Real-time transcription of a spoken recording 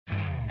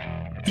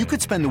You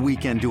could spend the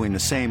weekend doing the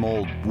same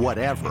old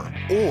whatever,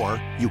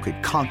 or you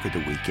could conquer the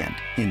weekend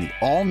in the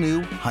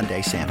all-new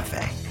Hyundai Santa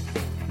Fe.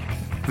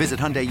 Visit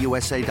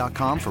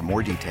HyundaiUSA.com for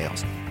more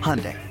details.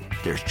 Hyundai,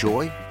 there's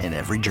joy in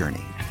every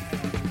journey.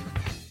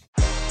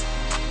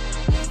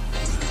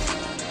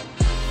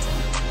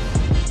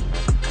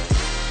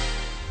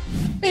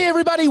 Hey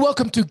everybody,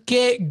 welcome to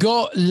Que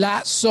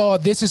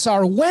Golazo. This is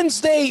our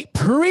Wednesday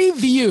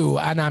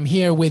preview, and I'm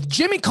here with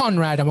Jimmy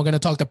Conrad, and we're going to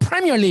talk the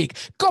Premier League,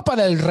 Copa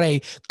del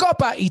Rey,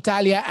 Coppa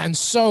Italia, and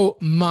so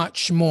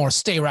much more.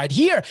 Stay right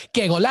here.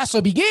 Que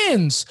Golazo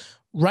begins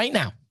right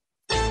now.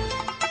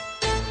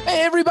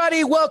 Hey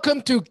everybody,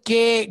 welcome to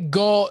Que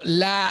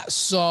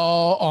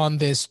Golazo on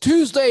this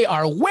Tuesday,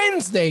 our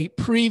Wednesday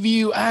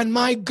preview. And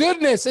my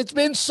goodness, it's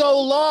been so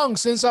long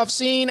since I've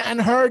seen and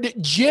heard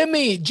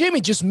Jimmy.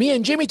 Just me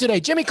and Jimmy today.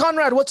 Jimmy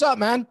Conrad, what's up,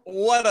 man?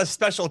 What a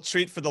special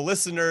treat for the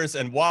listeners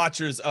and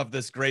watchers of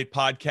this great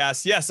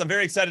podcast. Yes, I'm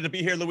very excited to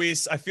be here,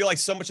 Luis. I feel like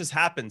so much has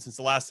happened since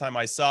the last time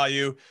I saw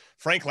you.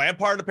 Frank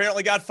Lampard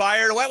apparently got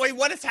fired. Wait,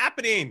 what is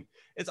happening?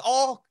 It's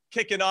all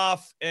kicking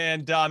off,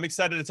 and I'm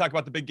excited to talk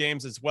about the big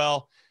games as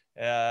well.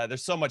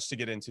 There's so much to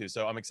get into,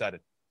 so I'm excited.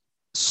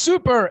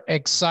 Super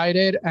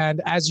excited.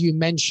 And as you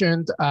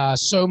mentioned,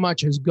 so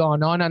much has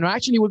gone on. And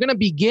actually, we're going to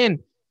begin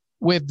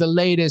with the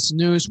latest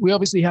news. We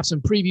obviously have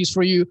some previews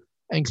for you,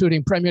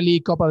 including Premier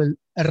League, Copa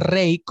del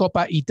Rey,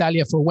 Coppa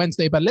Italia for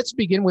Wednesday. But let's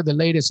begin with the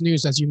latest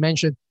news. As you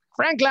mentioned,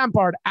 Frank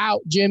Lampard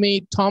out,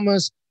 Jimmy.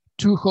 Thomas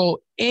Tuchel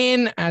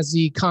in as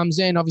he comes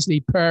in,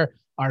 obviously per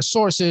our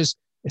sources,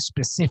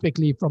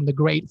 specifically from the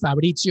great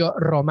Fabrizio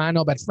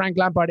Romano. But Frank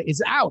Lampard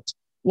is out.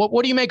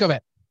 What do you make of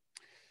it?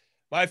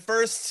 My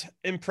first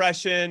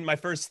impression, my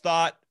first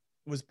thought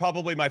was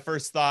probably my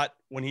first thought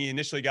when he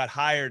initially got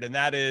hired, and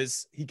that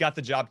is he got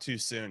the job too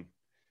soon.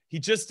 He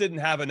just didn't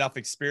have enough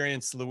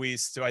experience,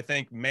 Luis, to, I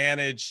think,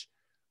 manage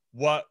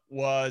what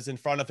was in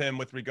front of him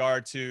with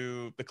regard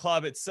to the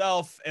club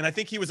itself. And I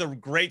think he was a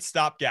great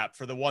stopgap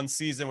for the one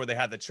season where they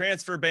had the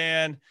transfer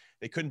ban.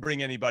 They couldn't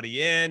bring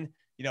anybody in.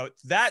 You know,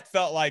 that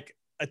felt like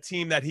a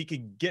team that he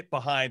could get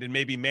behind and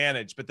maybe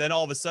manage. But then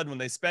all of a sudden when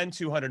they spend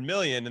 200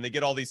 million and they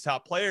get all these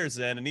top players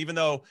in, and even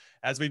though,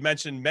 as we've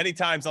mentioned many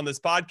times on this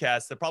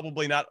podcast, they're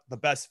probably not the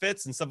best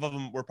fits and some of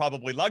them were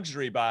probably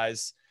luxury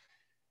buys,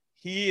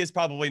 he is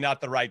probably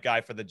not the right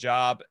guy for the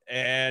job.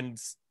 And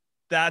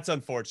that's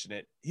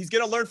unfortunate. He's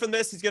going to learn from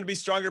this. He's going to be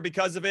stronger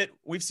because of it.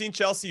 We've seen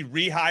Chelsea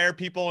rehire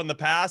people in the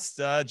past,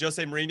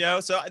 Jose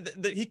Mourinho. So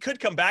he could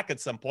come back at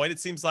some point. It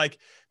seems like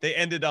they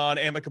ended on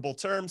amicable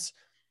terms.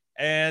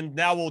 And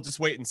now we'll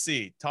just wait and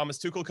see. Thomas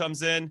Tuchel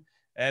comes in,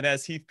 and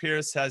as Heath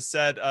Pierce has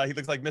said, he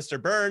looks like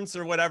Mr. Burns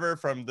or whatever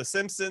from The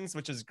Simpsons,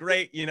 which is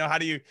great. You know, how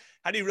do you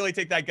really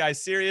take that guy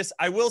serious?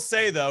 I will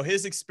say, though,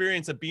 his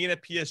experience of being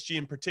at PSG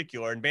in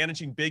particular and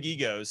managing big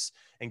egos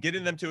and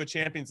getting them to a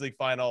Champions League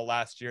final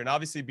last year, and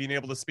obviously being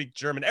able to speak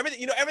German,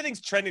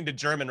 everything's trending to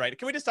German, right?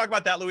 Can we just talk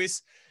about that,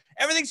 Luis?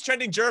 Everything's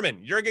trending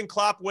German. Jurgen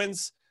Klopp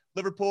wins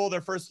Liverpool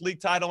their first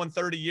league title in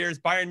 30 years.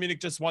 Bayern Munich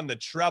just won the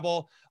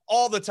treble.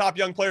 All the top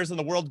young players in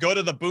the world go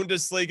to the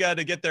Bundesliga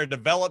to get their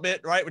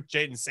development, right? With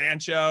Jadon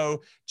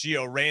Sancho,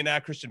 Gio Reyna,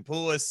 Christian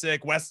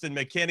Pulisic, Weston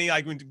McKennie,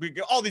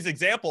 all these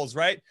examples,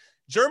 right?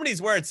 Germany's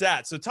where it's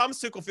at. So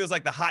Thomas Tuchel feels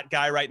like the hot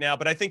guy right now,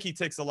 but I think he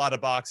ticks a lot of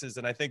boxes,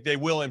 and I think they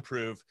will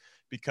improve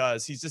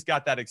because he's just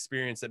got that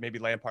experience that maybe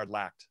Lampard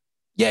lacked.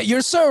 Yeah,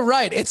 you're so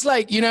right. It's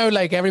like,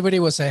 like everybody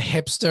was a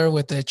hipster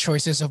with the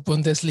choices of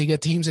Bundesliga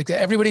teams.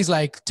 Everybody's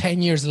like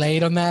 10 years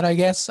late on that, I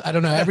guess. I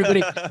don't know.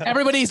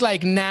 Everybody's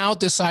like now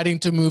deciding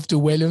to move to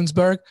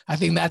Williamsburg. I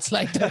think that's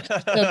like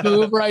the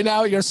move right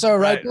now. You're so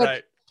right.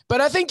 Right. But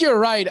I think you're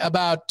right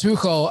about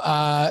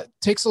Tuchel.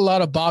 Ticks a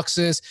lot of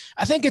boxes.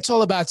 I think it's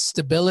all about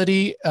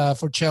stability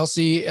for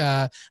Chelsea,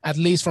 at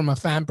least from a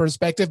fan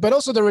perspective, but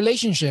also the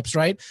relationships,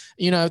 right?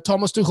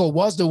 Thomas Tuchel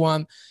was the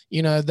one,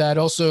 that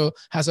also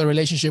has a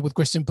relationship with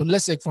Christian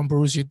Pulisic from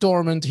Borussia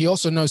Dortmund. He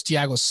also knows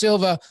Thiago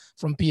Silva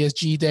from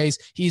PSG days.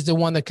 He's the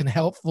one that can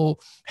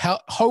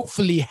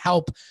hopefully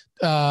help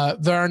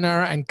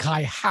Werner and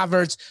Kai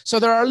Havertz. So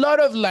there are a lot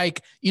of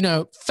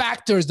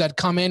factors that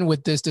come in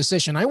with this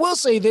decision. I will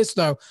say this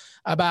though,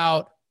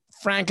 about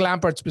Frank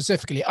Lampard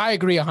specifically. I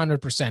agree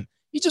 100%.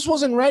 He just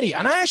wasn't ready.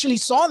 And I actually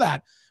saw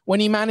that when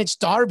he managed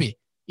Derby,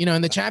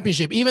 in the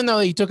championship, even though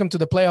he took him to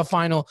the playoff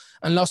final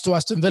and lost to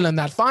Aston Villa in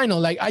that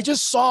final. I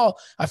just saw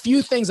a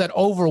few things that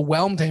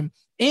overwhelmed him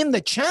in the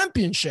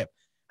championship.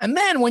 And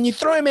then when you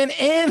throw him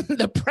in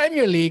the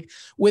Premier League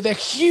with a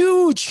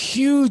huge,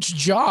 huge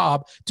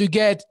job to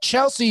get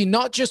Chelsea,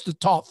 not just the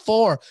top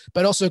four,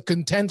 but also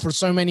contend for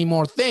so many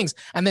more things.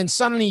 And then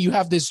suddenly you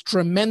have this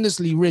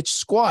tremendously rich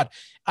squad.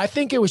 I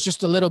think it was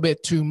just a little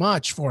bit too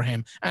much for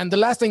him. And the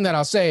last thing that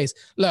I'll say is,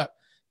 look,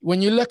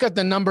 when you look at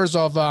the numbers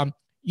of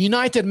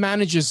United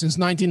managers since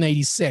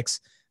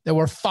 1986, there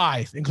were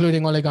 5,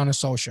 including Ole Gunnar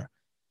Solskjaer.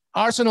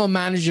 Arsenal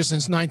managers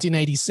since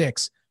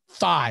 1986,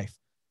 5.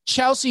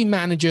 Chelsea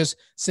managers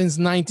since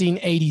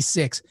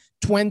 1986,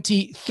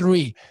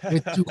 23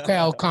 with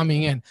Tuchel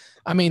coming in.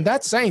 I mean,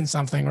 that's saying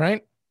something,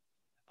 right?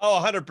 Oh,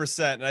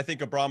 100%. And I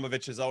think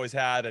Abramovich has always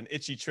had an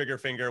itchy trigger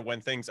finger when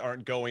things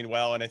aren't going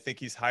well. And I think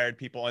he's hired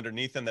people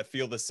underneath him that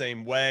feel the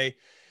same way.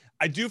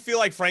 I do feel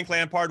like Frank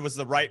Lampard was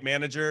the right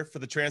manager for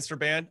the transfer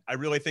ban. I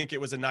really think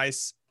it was a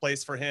nice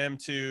place for him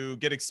to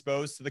get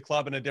exposed to the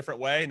club in a different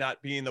way,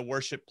 not being the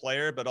worship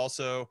player, but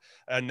also,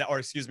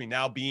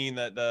 now being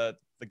the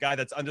guy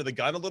that's under the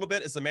gun a little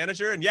bit as the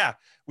manager. And yeah,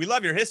 we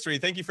love your history.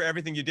 Thank you for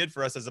everything you did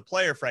for us as a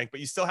player, Frank,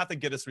 but you still have to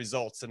get us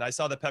results. And I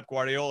saw that Pep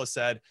Guardiola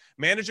said,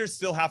 managers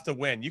still have to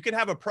win. You can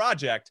have a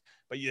project,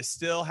 but you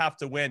still have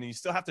to win. And you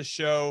still have to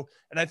show,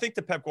 and I think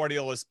to Pep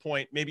Guardiola's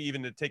point, maybe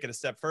even to take it a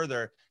step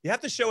further, you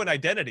have to show an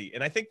identity.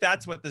 And I think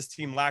that's what this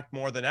team lacked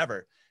more than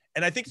ever.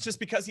 And I think it's just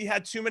because he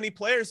had too many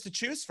players to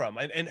choose from.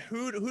 And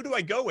who do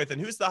I go with?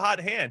 And who's the hot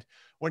hand?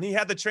 When he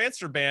had the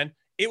transfer ban,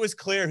 it was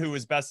clear who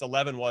his best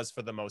 11 was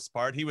for the most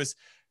part. He was,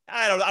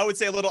 I would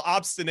say a little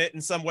obstinate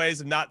in some ways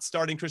of not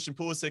starting Christian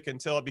Pulisic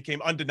until it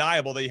became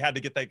undeniable that he had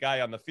to get that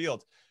guy on the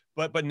field.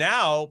 But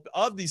now,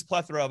 of these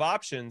plethora of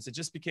options, it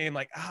just became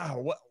like,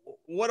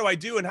 what do I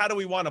do? And how do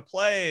we want to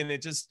play? And I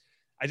just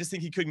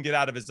think he couldn't get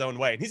out of his own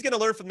way. And he's going to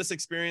learn from this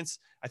experience.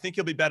 I think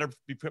he'll be better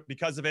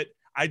because of it.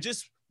 I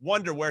just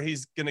wonder where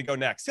he's going to go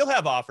next. He'll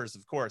have offers,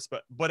 of course,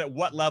 but at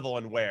what level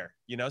and where,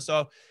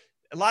 So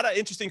a lot of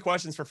interesting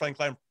questions for Frank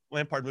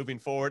Lampard moving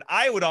forward.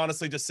 I would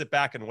honestly just sit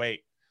back and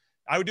wait.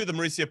 I would do the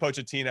Mauricio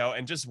Pochettino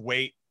and just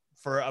wait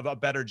for a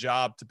better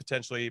job to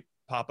potentially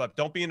pop up.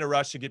 Don't be in a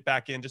rush to get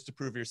back in just to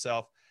prove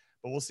yourself,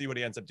 but we'll see what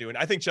he ends up doing.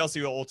 I think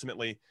Chelsea will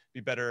ultimately be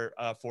better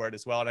for it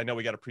as well. And I know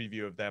we got a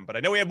preview of them, but I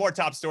know we have more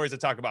top stories to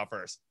talk about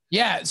first.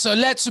 Yeah. So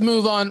let's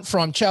move on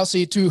from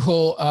Chelsea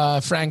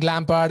to Frank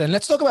Lampard, and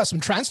let's talk about some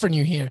transfer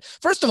news here.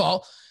 First of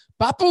all,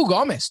 Papu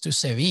Gomez to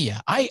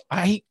Sevilla.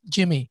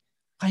 Jimmy,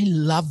 I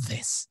love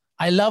this.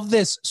 I love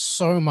this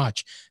so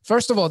much.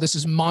 First of all, this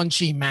is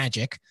Monchi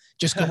magic.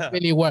 Just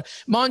completely work.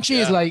 Monchi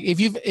is like,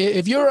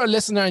 if you're a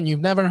listener and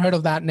you've never heard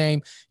of that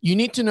name, you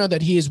need to know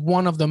that he is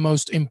one of the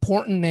most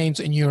important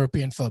names in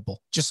European football.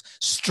 Just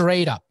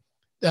straight up.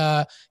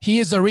 He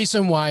is the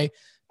reason why,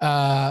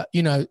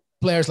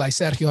 players like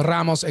Sergio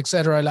Ramos,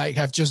 etc.,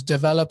 have just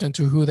developed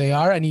into who they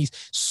are. And he's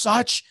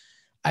such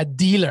a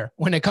dealer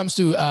when it comes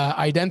to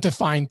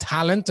identifying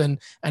talent and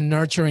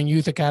nurturing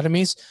youth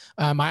academies.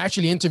 I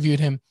actually interviewed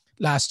him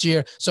last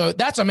year. So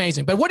that's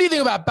amazing. But what do you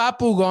think about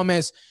Papu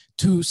Gomez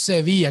to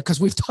Sevilla? Because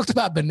we've talked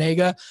about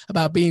Banega,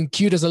 about being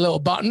cute as a little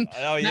button.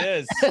 Oh, he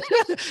is.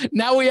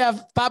 Now we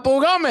have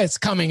Papu Gomez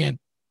coming in.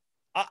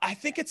 I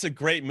think it's a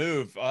great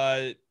move.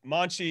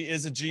 Monchi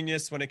is a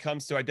genius when it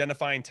comes to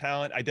identifying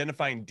talent,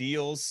 identifying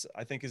deals,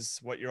 I think is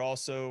what you're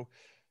also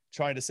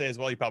trying to say as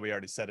well. You probably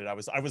already said it. I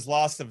was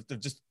lost of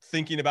just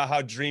thinking about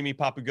how dreamy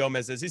Papu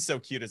Gomez is. He's so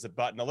cute as a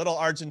button, a little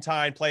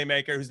Argentine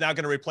playmaker who's now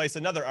going to replace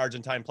another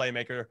Argentine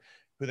playmaker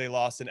who they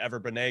lost in Ever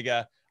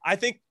Banega. I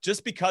think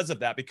just because of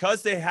that,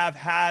 because they have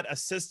had a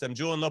system,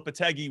 Julian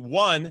Lopetegui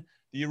won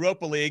the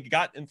Europa League,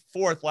 got in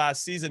fourth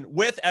last season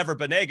with Ever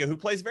Banega, who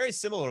plays very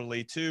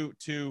similarly to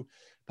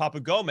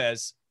Papu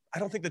Gomez. I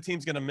don't think the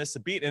team's going to miss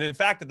a beat. And in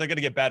fact, they're going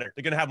to get better.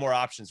 They're going to have more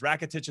options.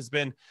 Rakitic has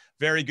been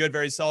very good,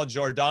 very solid.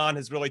 Jordan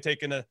has really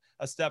taken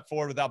a step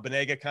forward without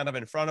Banega kind of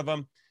in front of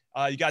him.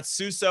 You got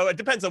Suso. It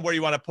depends on where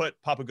you want to put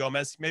Papu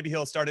Gomez. Maybe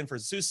he'll start in for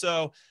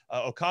Suso.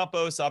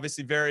 Ocampos,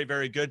 obviously very,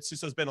 very good.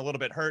 Suso's been a little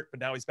bit hurt, but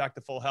now he's back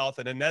to full health.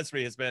 And then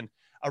Nesri has been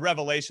a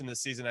revelation this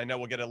season. I know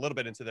we'll get a little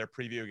bit into their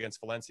preview against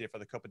Valencia for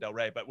the Copa del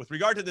Rey. But with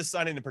regard to this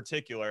signing in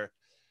particular,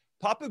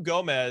 Papu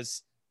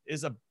Gomez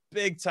is a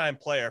big-time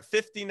player.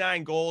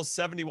 59 goals,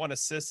 71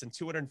 assists in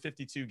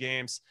 252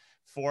 games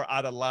for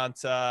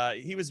Atalanta.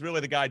 He was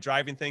really the guy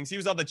driving things. He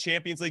was on the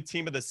Champions League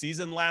team of the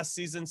season last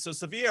season. So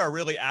Sevilla are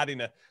really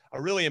adding a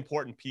really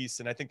important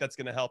piece, and I think that's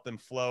going to help them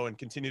flow and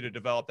continue to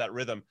develop that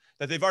rhythm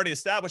that they've already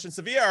established. And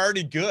Sevilla are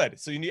already good.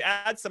 So you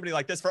add somebody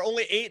like this for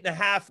only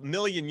 8.5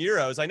 million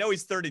euros. I know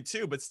he's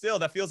 32, but still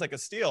that feels like a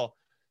steal.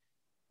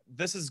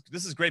 This is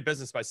great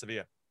business by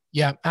Sevilla.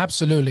 Yeah,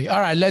 absolutely.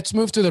 All right, let's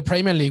move to the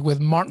Premier League with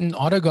Martin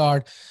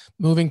Odegaard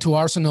moving to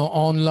Arsenal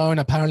on loan.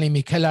 Apparently,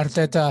 Mikel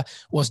Arteta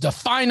was the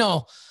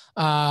final,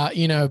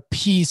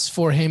 piece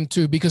for him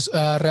too, because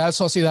Real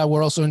Sociedad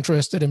were also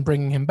interested in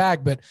bringing him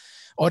back. But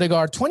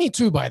Odegaard,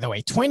 22, by the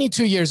way,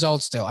 22 years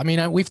old still. I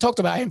mean, we've talked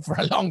about him for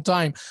a long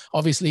time,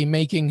 obviously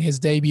making his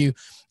debut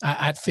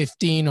at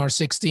 15 or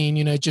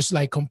 16, just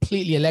like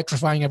completely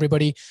electrifying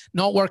everybody,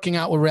 not working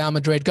out with Real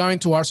Madrid, going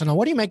to Arsenal.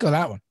 What do you make of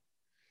that one?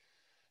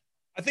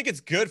 I think it's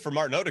good for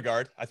Martin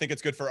Odegaard. I think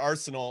it's good for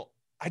Arsenal.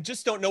 I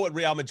just don't know what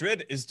Real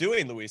Madrid is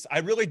doing, Luis. I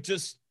really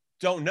just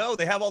don't know.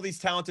 They have all these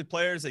talented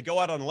players. They go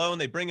out on loan,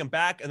 they bring them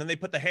back, and then they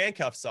put the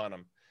handcuffs on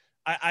them.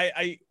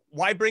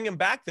 Why bring him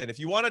back then? If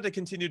you wanted to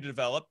continue to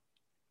develop,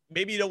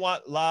 maybe you don't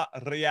want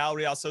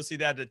Real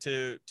Sociedad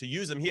to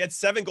use him. He had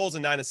 7 goals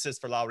and 9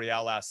 assists for La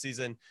Real last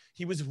season.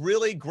 He was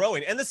really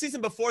growing. And the season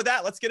before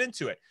that, let's get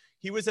into it.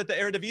 He was at the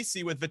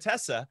Eredivisie with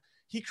Vitesse.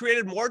 He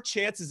created more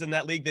chances in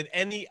that league than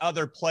any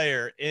other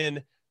player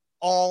in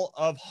all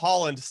of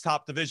Holland's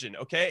top division,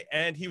 okay?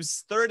 And he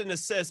was third in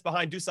assists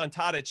behind Dusan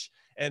Tadic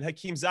and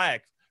Hakim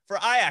Ziyech for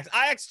Ajax.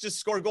 Ajax just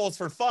score goals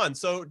for fun.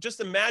 So just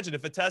imagine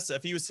if Vitesse,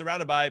 if he was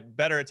surrounded by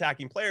better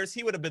attacking players,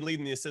 he would have been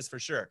leading the assists for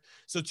sure.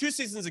 So 2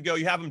 seasons ago,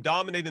 you have him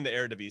dominating the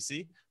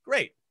Eredivisie.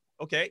 Great.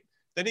 Okay.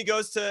 Then he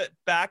goes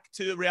back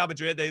to Real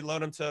Madrid. They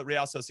loan him to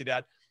Real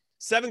Sociedad.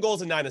 7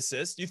 goals and 9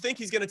 assists. You think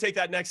he's going to take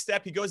that next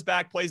step. He goes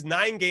back, plays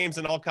 9 games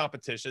in all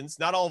competitions.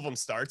 Not all of them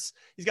starts.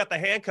 He's got the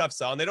handcuffs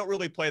on. They don't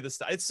really play this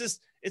stuff.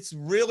 It's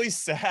really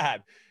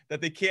sad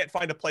that they can't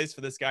find a place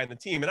for this guy in the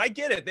team. And I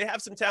get it. They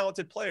have some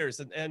talented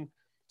players, and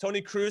Toni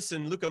Kroos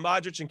and Luka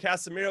Modric and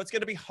Casemiro. It's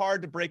going to be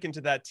hard to break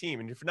into that team.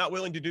 And if you're not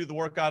willing to do the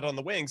work out on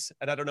the wings,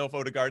 and I don't know if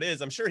Odegaard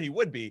is, I'm sure he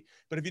would be,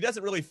 but if he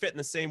doesn't really fit in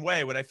the same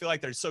way, when I feel like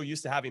they're so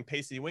used to having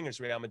pacey wingers,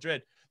 Real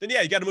Madrid, then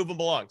yeah, you got to move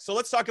them along. So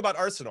let's talk about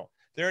Arsenal.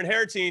 They're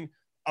inheriting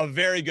a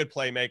very good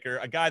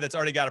playmaker, a guy that's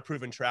already got a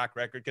proven track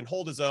record, can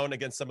hold his own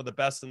against some of the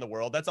best in the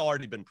world. That's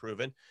already been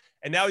proven.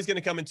 And now he's going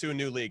to come into a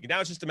new league. Now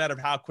it's just a matter of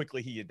how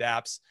quickly he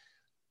adapts.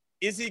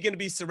 Is he going to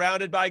be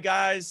surrounded by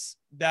guys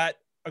that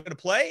are going to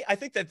play? I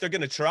think that they're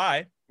going to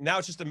try. Now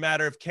it's just a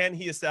matter of, can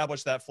he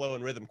establish that flow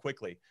and rhythm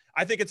quickly?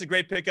 I think it's a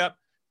great pickup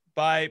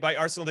by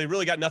Arsenal. They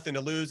really got nothing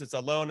to lose. It's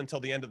a loan until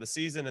the end of the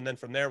season. And then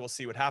from there, we'll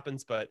see what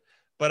happens. But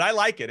I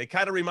like it. It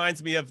kind of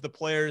reminds me of the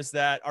players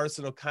that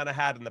Arsenal kind of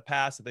had in the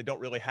past that they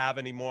don't really have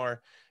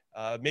anymore.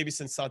 Maybe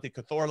since Santi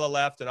Cazorla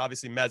left, and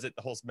obviously Mesut,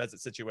 the whole Mesut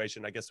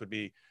situation, I guess would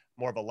be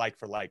more of a like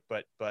for like,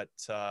 but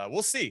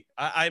we'll see.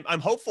 I'm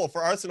hopeful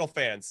for Arsenal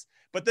fans,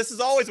 but this is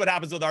always what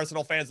happens with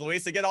Arsenal fans,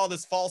 Luis. They get all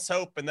this false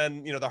hope, and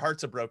then, their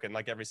hearts are broken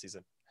like every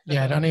season.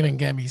 Yeah, don't even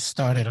get me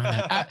started on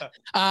that.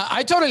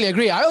 I totally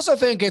agree. I also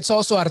think it's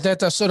also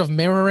Arteta sort of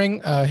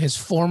mirroring his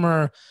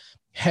former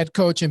head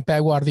coach in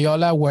Pep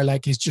Guardiola, where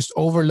like he's just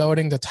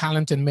overloading the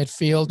talent in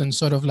midfield and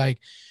sort of like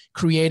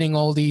creating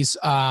all these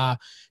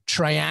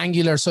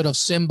triangular sort of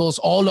symbols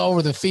all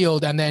over the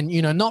field, and then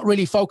not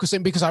really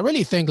focusing, because I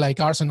really think like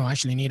Arsenal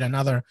actually need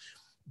another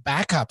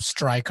backup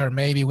striker,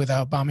 maybe, with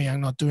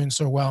Aubameyang not doing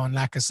so well and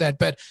Lacazette.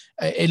 But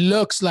it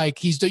looks like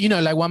he's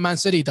like what Man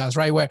City does,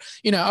 right? Where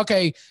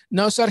okay,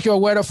 no Sergio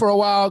Aguero for a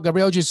while,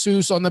 Gabriel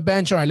Jesus on the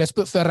bench. All right, let's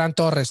put Ferran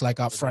Torres like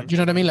up front. You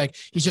know what I mean? Like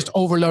he's just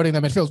overloading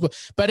the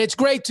midfield. But it's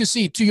great to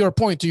see, to your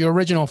point, to your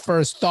original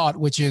first thought,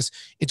 which is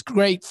it's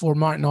great for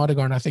Martin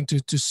Odegaard, I think,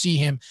 to see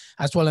him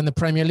as well in the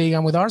Premier League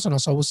and with Arsenal.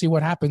 So we'll see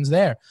what happens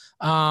there,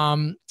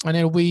 and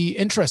it'll be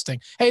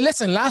interesting. Hey,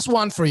 listen, last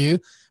one for you.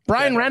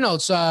 Brian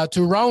Reynolds to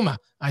Roma.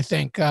 I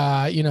think,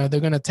 they're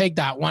going to take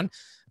that one.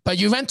 But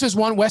Juventus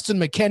won Weston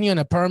McKennie on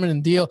a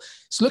permanent deal.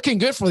 It's looking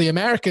good for the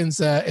Americans,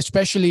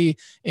 especially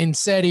in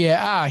Serie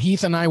A.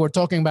 Heath and I were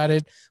talking about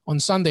it on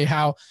Sunday,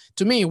 how,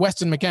 to me,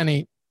 Weston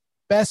McKennie,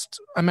 best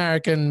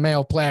American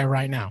male player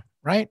right now,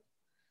 right?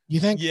 You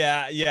think?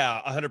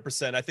 Yeah,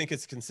 100%. I think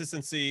his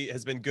consistency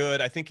has been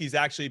good. I think he's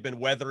actually been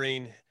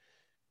weathering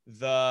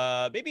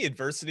the maybe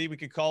adversity, we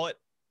could call it,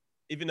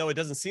 even though it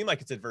doesn't seem like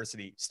it's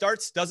adversity.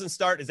 Starts, doesn't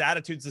start, his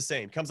attitude's the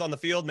same. Comes on the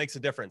field, makes a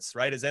difference,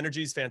 right? His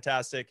energy is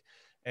fantastic.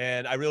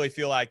 And I really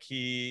feel like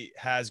he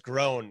has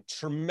grown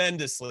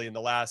tremendously in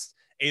the last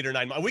 8 or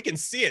 9 months. We can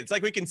see it. It's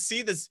like we can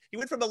see this. He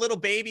went from a little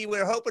baby, we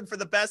were hoping for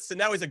the best, and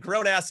now he's a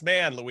grown-ass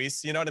man,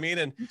 Luis. You know what I mean?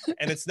 And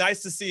it's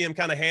nice to see him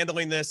kind of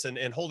handling this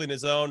and holding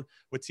his own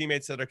with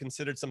teammates that are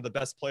considered some of the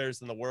best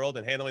players in the world,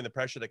 and handling the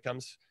pressure that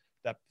comes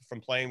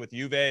from playing with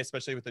Juve,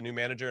 especially with the new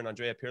manager and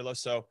Andrea Pirlo.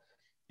 So,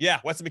 yeah,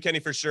 Weston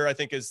McKennie for sure, I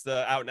think, is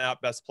the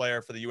out-and-out best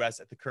player for the U.S.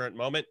 at the current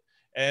moment.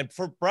 And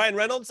for Brian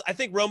Reynolds, I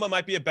think Roma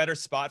might be a better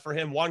spot for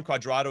him. Juan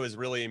Cuadrado has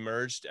really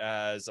emerged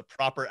as a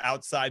proper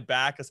outside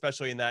back,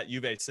 especially in that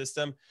Juve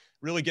system,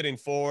 really getting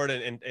forward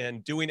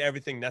and doing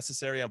everything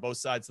necessary on both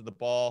sides of the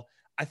ball.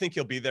 I think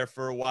he'll be there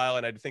for a while,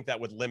 and I think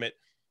that would limit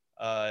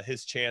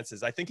his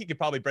chances. I think he could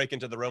probably break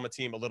into the Roma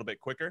team a little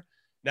bit quicker.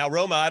 Now,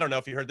 Roma, I don't know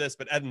if you heard this,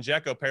 but Edin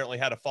Dzeko apparently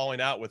had a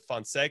falling out with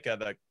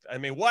Fonseca.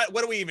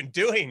 What are we even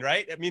doing,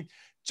 right? I mean,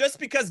 just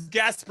because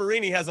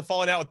Gasperini has a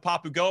falling out with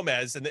Papu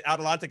Gomez and the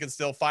Atalanta can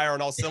still fire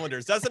on all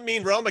cylinders doesn't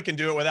mean Roma can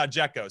do it without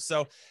Dzeko.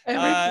 So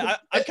I'm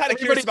kind of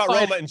curious about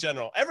Roma in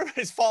general.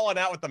 Everybody's falling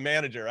out with the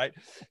manager, right?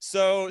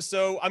 So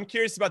I'm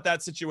curious about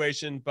that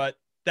situation, but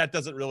that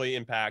doesn't really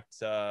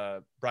impact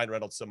Brian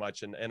Reynolds so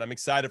much. And I'm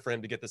excited for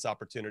him to get this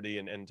opportunity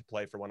and to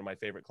play for one of my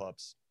favorite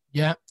clubs.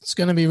 Yeah, it's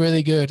going to be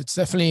really good. It's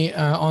definitely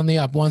on the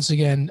up once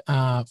again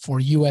for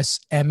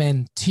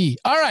USMNT.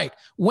 All right,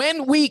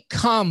 when we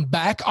come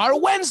back, our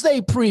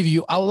Wednesday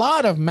preview, a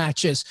lot of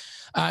matches,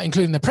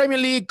 including the Premier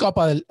League,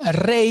 Copa del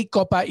Rey,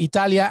 Coppa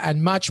Italia,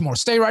 and much more.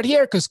 Stay right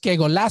here because Que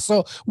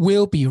Golazo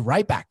will be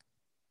right back.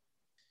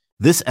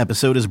 This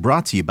episode is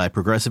brought to you by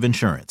Progressive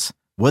Insurance.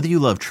 Whether you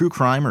love true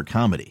crime or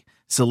comedy,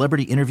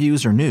 celebrity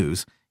interviews or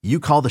news,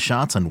 you call the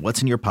shots on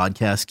what's in your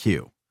podcast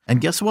queue.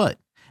 And guess what?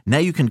 Now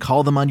you can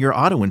call them on your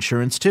auto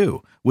insurance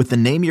too with the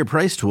Name Your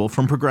Price tool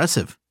from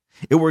Progressive.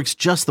 It works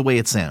just the way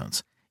it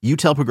sounds. You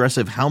tell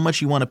Progressive how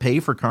much you want to pay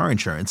for car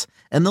insurance,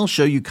 and they'll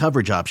show you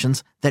coverage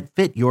options that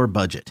fit your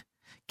budget.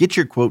 Get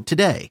your quote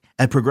today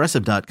at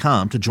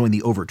Progressive.com to join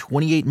the over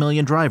 28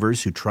 million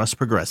drivers who trust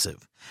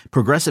Progressive.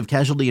 Progressive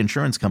Casualty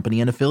Insurance Company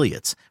and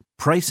Affiliates.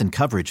 Price and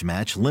coverage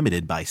match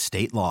limited by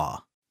state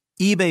law.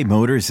 eBay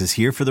Motors is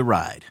here for the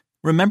ride.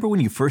 Remember when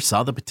you first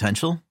saw the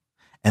potential?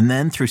 And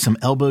then through some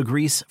elbow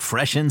grease,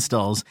 fresh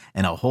installs,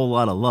 and a whole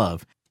lot of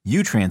love,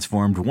 you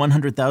transformed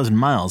 100,000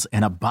 miles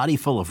and a body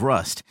full of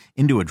rust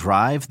into a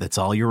drive that's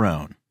all your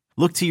own.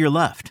 Look to your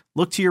left.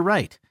 Look to your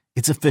right.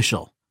 It's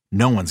official.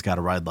 No one's got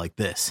a ride like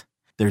this.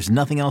 There's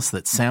nothing else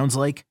that sounds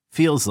like,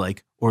 feels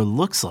like, or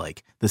looks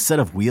like the set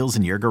of wheels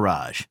in your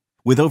garage.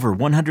 With over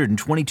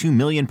 122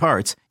 million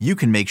parts, you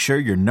can make sure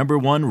your number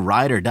one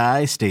ride or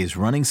die stays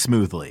running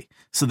smoothly.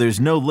 So there's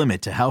no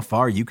limit to how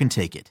far you can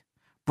take it.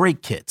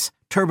 Brake kits,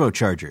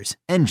 turbochargers,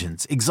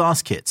 engines,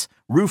 exhaust kits,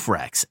 roof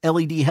racks,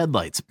 LED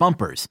headlights,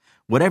 bumpers,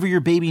 whatever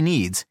your baby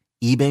needs,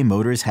 eBay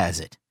Motors has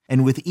it.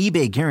 And with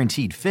eBay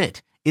Guaranteed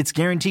Fit, it's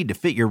guaranteed to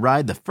fit your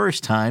ride the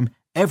first time,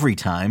 every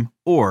time,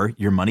 or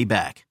your money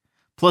back.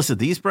 Plus at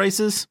these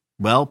prices,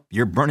 well,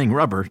 you're burning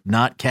rubber,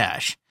 not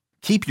cash.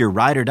 Keep your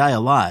ride or die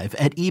alive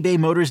at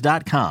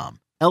ebaymotors.com.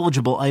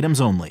 Eligible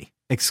items only.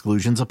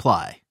 Exclusions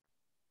apply.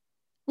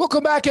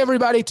 Welcome back,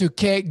 everybody, to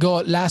Que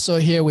Golazo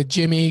here with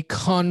Jimmy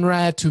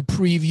Conrad to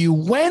preview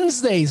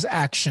Wednesday's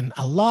action.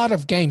 A lot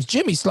of games.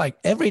 Jimmy's like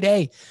every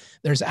day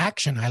there's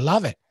action. I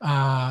love it.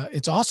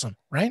 It's awesome,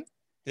 right?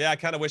 Yeah, I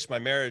kind of wish my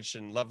marriage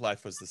and love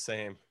life was the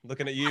same.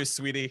 Looking at you,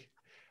 sweetie.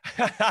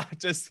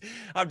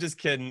 I'm just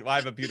kidding. I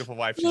have a beautiful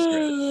wife. She's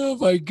great. Oh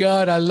my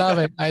God, I love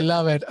it. I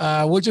love it.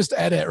 We'll just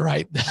edit,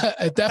 right?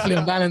 Definitely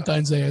on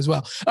Valentine's Day as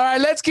well. All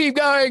right, let's keep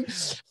going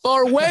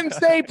for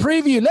Wednesday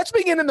preview. Let's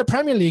begin in the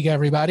Premier League,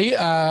 everybody,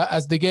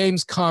 as the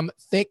games come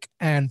thick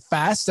and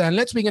fast. And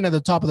let's begin at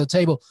the top of the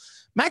table.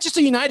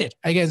 Manchester United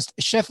against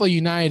Sheffield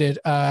United.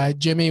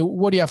 Jimmy,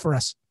 what do you have for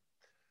us?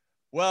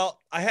 Well,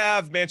 I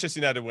have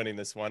Manchester United winning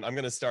this one. I'm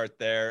going to start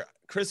there.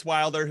 Chris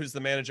Wilder, who's the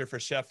manager for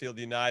Sheffield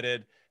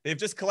United, they've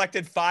just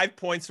collected 5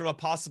 points from a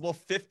possible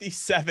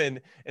 57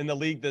 in the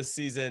league this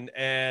season,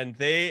 and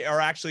they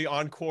are actually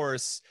on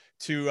course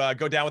to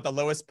go down with the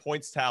lowest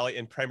points tally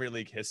in Premier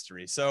League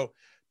history. So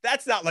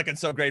that's not looking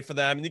so great for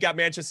them. And you got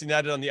Manchester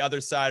United on the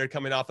other side, are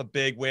coming off a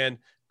big win,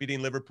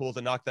 beating Liverpool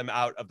to knock them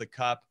out of the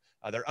Cup.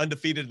 They're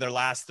undefeated in their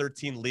last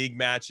 13 league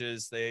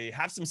matches. They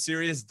have some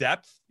serious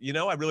depth. You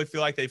know, I really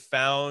feel like they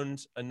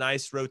found a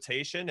nice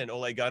rotation, and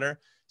Ole Gunnar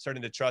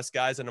starting to trust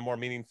guys in a more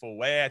meaningful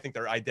way. I think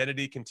their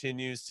identity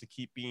continues to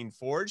keep being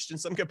forged in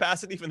some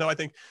capacity, even though I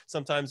think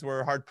sometimes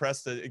we're hard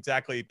pressed to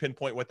exactly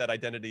pinpoint what that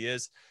identity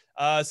is.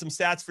 Some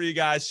stats for you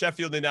guys.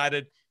 Sheffield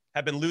United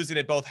have been losing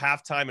at both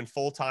halftime and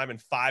full time in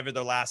 5 of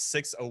their last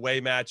 6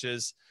 away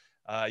matches.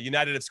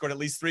 United have scored at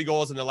least 3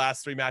 goals in their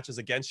last 3 matches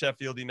against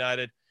Sheffield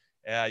United.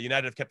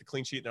 United have kept a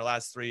clean sheet in their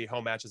last 3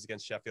 home matches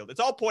against Sheffield. It's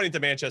all pointing to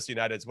Manchester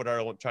United is what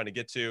I'm trying to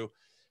get to.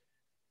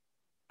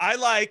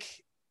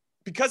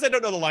 Because I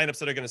don't know the lineups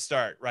that are going to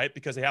start, right?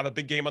 Because they have a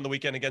big game on the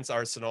weekend against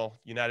Arsenal.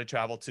 United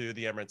travel to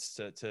the Emirates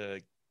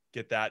to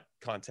get that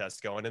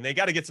contest going. And they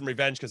got to get some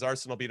revenge because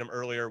Arsenal beat them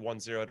earlier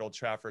 1-0 at Old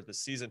Trafford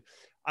this season.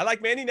 I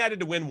like Man United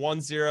to win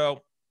 1-0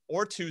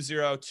 or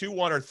 2-0,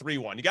 2-1 or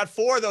 3-1. You got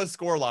 4 of those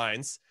score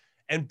lines.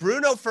 And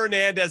Bruno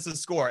Fernandes the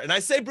score. And I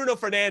say Bruno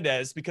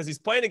Fernandes because he's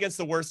playing against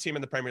the worst team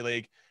in the Premier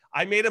League.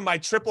 I made him my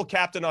triple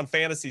captain on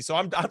fantasy. So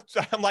I'm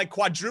like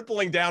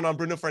quadrupling down on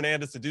Bruno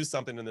Fernandes to do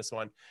something in this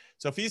one.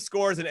 So if he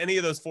scores in any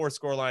of those 4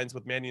 score lines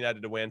with Man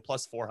United to win,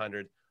 plus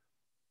 400,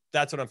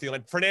 that's what I'm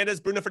feeling.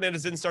 Bruno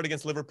Fernandes didn't start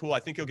against Liverpool.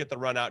 I think he'll get the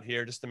run out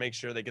here just to make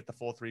sure they get the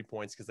full 3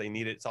 points because they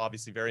need it. It's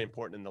obviously very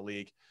important in the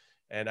league.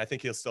 And I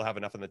think he'll still have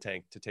enough in the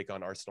tank to take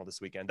on Arsenal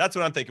this weekend. That's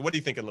what I'm thinking. What are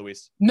you thinking,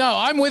 Luis? No,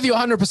 I'm with you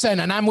 100%,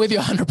 and I'm with you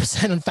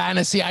 100% in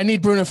fantasy. I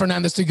need Bruno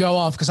Fernandes to go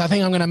off because I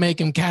think I'm going to make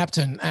him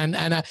captain.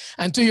 And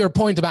to your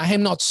point about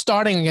him not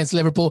starting against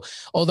Liverpool,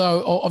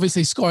 although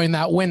obviously scoring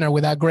that winner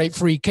with that great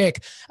free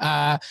kick.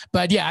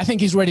 But yeah, I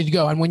think he's ready to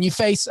go. And when you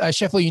face a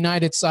Sheffield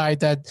United side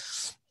that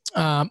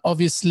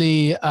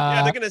obviously,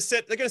 they're going to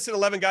sit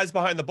 11 guys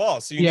behind the ball.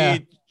 So you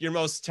need your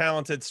most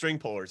talented string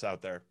pullers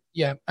out there.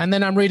 Yeah. And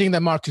then I'm reading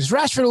that Marcus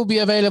Rashford will be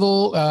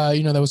available.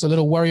 There was a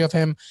little worry of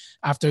him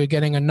after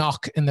getting a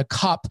knock in the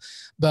cup,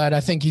 but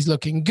I think he's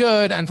looking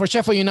good. And for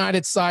Sheffield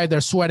United's side,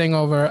 they're sweating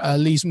over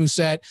Lys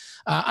Mousset.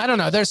 I don't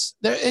know.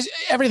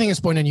 Everything is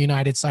pointing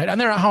United side, and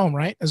they're at home,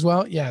 right? As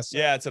well. Yes.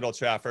 Yeah. It's at Old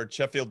Trafford.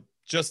 Sheffield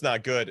just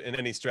not good in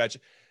any stretch.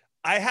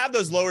 I have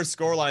those lower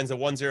score lines of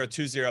 1-0,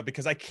 2-0,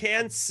 because I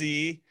can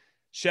see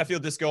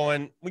Sheffield just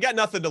going, we got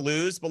nothing to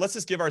lose, but let's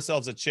just give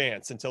ourselves a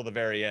chance until the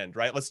very end,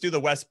 right? Let's do the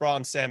West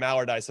Brom Sam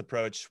Allardyce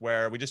approach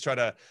where we just try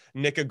to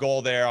nick a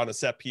goal there on a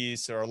set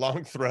piece or a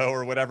long throw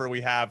or whatever we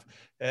have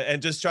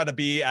and just try to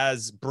be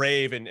as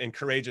brave and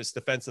courageous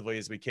defensively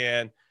as we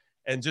can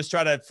and just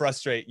try to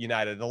frustrate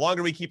United. The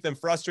longer we keep them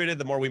frustrated,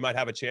 the more we might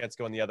have a chance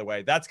going the other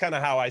way. That's kind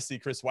of how I see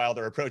Chris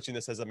Wilder approaching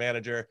this as a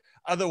manager.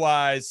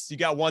 Otherwise, you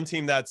got one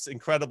team that's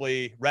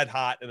incredibly red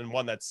hot and then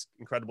one that's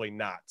incredibly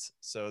not.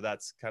 So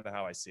that's kind of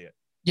how I see it.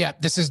 Yeah,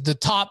 this is the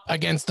top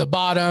against the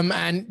bottom,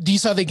 and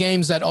these are the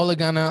games that Ole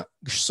Gunnar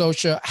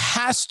Solskjaer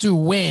has to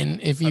win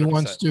if he 100%.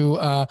 wants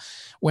to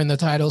win the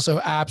title.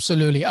 So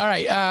absolutely. All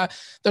right,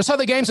 there's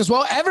other games as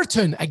well.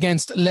 Everton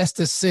against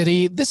Leicester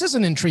City. This is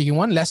an intriguing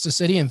one. Leicester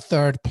City in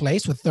third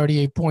place with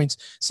 38 points,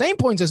 same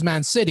points as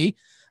Man City,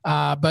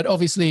 but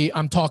obviously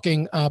I'm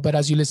talking, but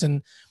as you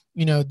listen,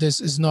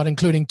 this is not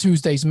including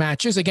Tuesday's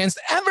matches against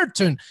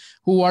Everton,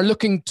 who are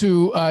looking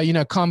to,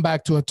 come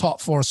back to a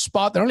top 4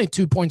 spot. They're only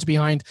 2 points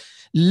behind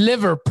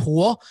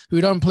Liverpool,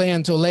 who don't play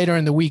until later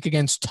in the week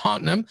against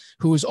Tottenham,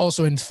 who is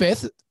also in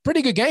 5th.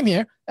 Pretty good game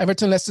here.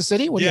 Everton, Leicester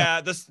City.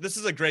 This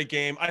is a great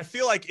game. I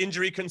feel like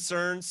injury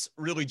concerns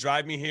really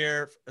drive me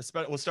here.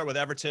 We'll start with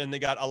Everton. They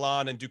got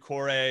Allan and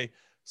Doucouré,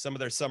 some of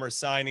their summer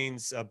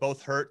signings,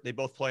 both hurt. They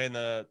both play in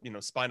the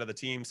spine of the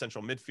team,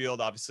 central midfield.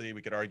 Obviously,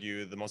 we could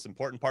argue the most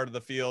important part of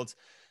the field.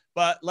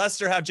 But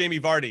Leicester have Jamie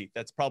Vardy.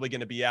 That's probably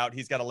going to be out.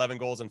 He's got 11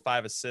 goals and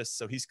 5 assists.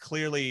 So he's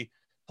clearly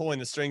pulling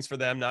the strings for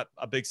them. Not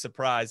a big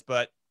surprise.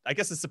 But I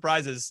guess the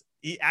surprise is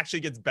he actually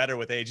gets better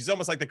with age. He's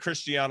almost like the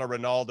Cristiano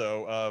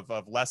Ronaldo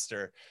of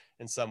Leicester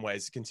in some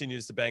ways. He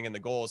continues to bang in the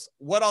goals.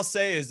 What I'll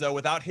say is, though,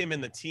 without him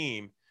in the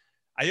team,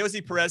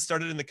 Ayoze Perez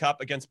started in the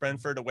cup against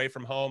Brentford away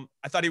from home.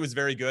 I thought he was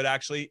very good,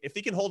 actually. If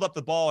he can hold up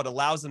the ball, it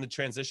allows him to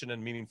transition in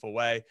a meaningful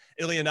way.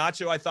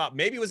 Iheanacho, I thought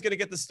maybe was going to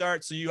get the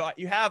start. So you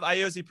have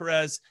Ayoze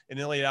Perez and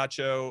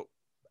Iheanacho,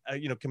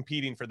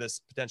 competing for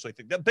this potentially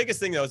thing. The biggest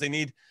thing, though, is they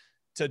need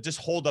to just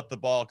hold up the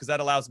ball because that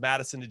allows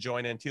Madison to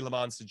join in,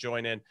 Tielemans to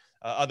join in,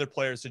 other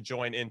players to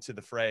join into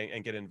the fray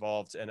and get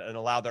involved and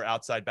allow their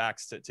outside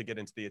backs to get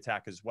into the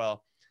attack as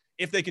well.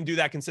 If they can do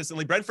that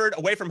consistently. Brentford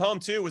away from home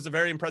too was a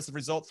very impressive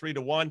result,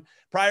 3-1.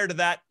 Prior to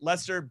that,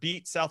 Leicester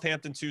beat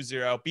Southampton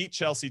 2-0, beat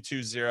Chelsea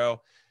 2-0.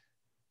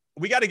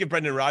 We got to give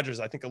Brendan Rodgers,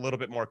 I think, a little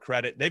bit more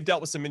credit. They've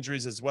dealt with some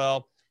injuries as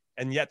well,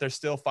 and yet they're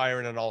still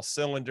firing on all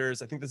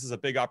cylinders. I think this is a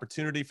big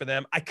opportunity for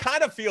them. I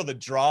kind of feel the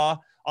draw,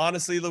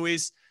 honestly,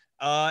 Luis.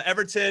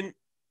 Everton,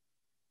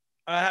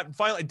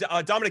 finally,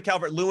 Dominic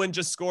Calvert-Lewin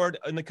just scored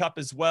in the cup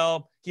as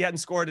well. He hadn't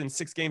scored in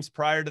 6 games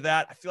prior to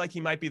that. I feel like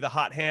he might be the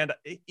hot hand.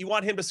 You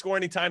want him to score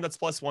anytime, that's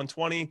plus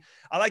 120.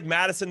 I like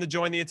Madison to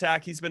join the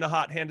attack. He's been a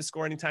hot hand to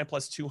score anytime,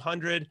 plus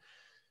 200.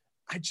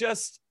 I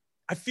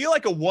feel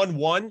like a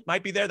 1-1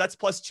 might be there. That's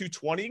plus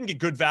 220. You can get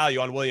good value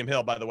on William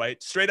Hill, by the way.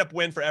 Straight up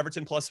win for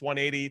Everton, plus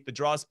 180. The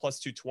draw is plus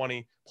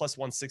 220, plus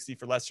 160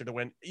 for Leicester to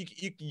win.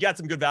 You got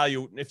some good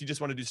value if you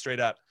just want to do straight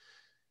up.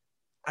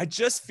 I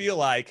just feel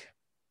like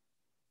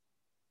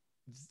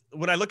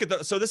when I look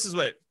at so this is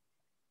what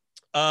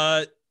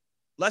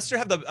Leicester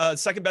have the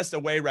second best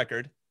away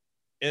record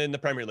in the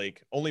Premier League,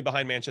 only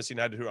behind Manchester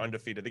United, who are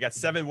undefeated. They got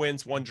 7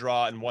 wins, 1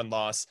 draw, and 1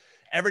 loss.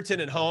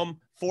 Everton at home,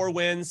 4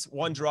 wins,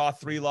 1 draw,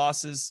 3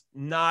 losses.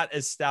 Not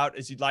as stout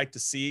as you'd like to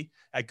see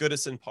at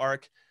Goodison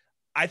Park.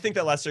 I think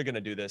that Leicester are going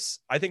to do this.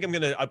 I think I'm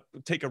going to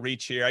take a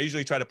reach here. I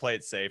usually try to play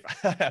it safe,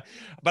 but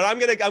I'm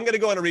going to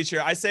go on a reach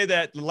here. I say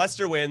that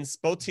Leicester wins,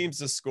 both teams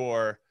to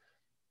score,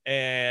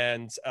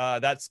 and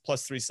that's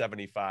plus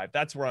 375.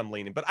 That's where I'm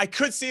leaning. But I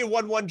could see a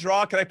 1-1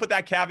 draw. Can I put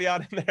that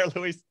caveat in there,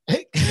 Luis?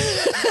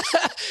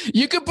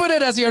 You could put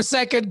it as your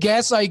second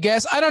guess, I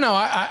guess. I don't know.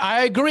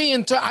 I agree.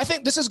 I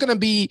think this is going to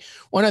be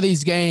one of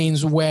these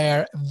games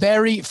where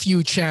very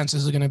few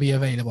chances are going to be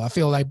available. I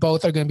feel like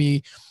both are going to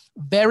be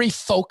very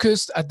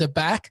focused at the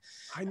back.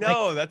 I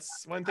know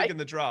that's one thing in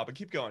the draw, but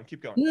keep going.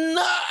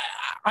 No,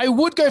 I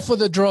would go for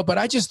the draw, but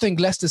I just think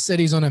Leicester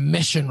City's on a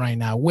mission right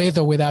now, with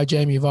or without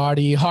Jamie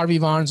Vardy. Harvey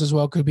Barnes as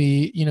well could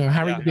be,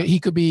 he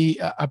could be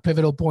a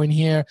pivotal point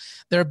here.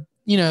 Their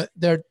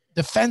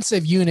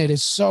defensive unit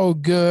is so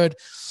good.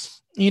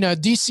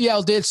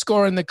 DCL did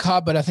score in the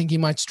cup, but I think he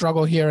might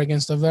struggle here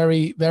against a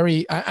very,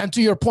 very, and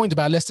to your point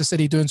about Leicester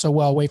City doing so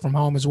well away from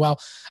home as well.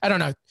 I don't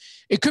know.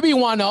 It could be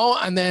 1-0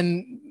 and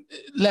then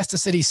Leicester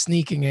City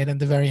sneaking it in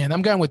the very end.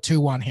 I'm going with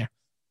 2-1 here.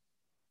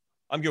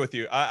 I'm good with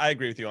you. I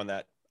agree with you on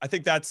that. I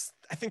think that's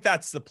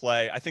the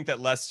play. I think that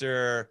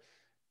Leicester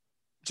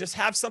just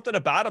have something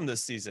about them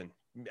this season.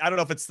 I don't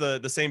know if it's the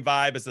same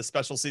vibe as the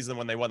special season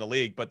when they won the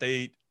league, but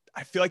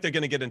I feel like they're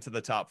going to get into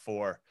the top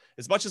 4.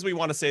 As much as we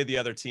want to say the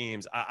other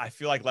teams, I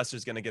feel like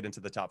Leicester's going to get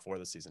into the top 4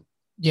 this season.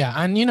 Yeah,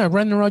 and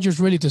Brendan Rodgers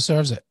really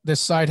deserves it. This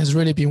side has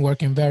really been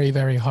working very,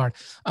 very hard.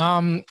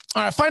 All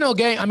right, final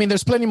game. I mean,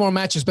 there's plenty more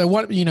matches, but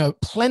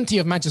plenty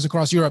of matches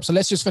across Europe. So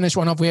let's just finish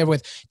one off here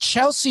with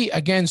Chelsea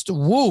against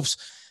Wolves.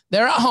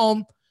 They're at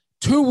home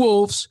to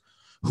Wolves,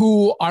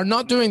 who are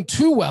not doing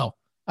too well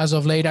as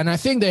of late, and I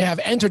think they have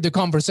entered the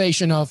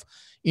conversation of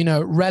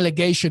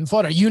relegation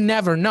fodder. You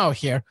never know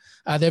here.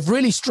 They've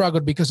really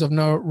struggled because of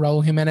no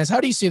Raul Jimenez. How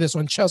do you see this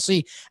one?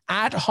 Chelsea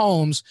at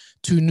homes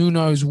to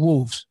Nuno's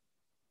Wolves.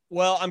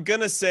 Well, I'm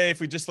going to say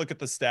if we just look at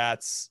the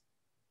stats,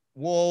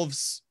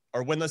 Wolves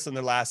are winless in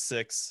their last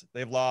 6.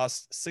 They've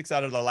lost 6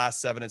 out of the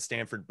last 7 at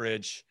Stamford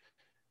Bridge.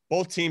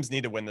 Both teams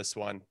need to win this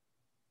one.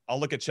 I'll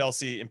look at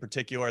Chelsea in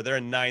particular. They're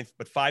in 9th,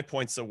 but 5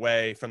 points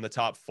away from the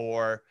top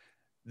 4.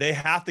 They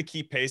have to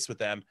keep pace with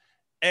them.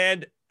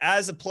 And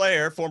as a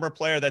player, former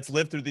player that's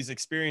lived through these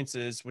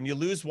experiences, when you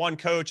lose one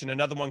coach and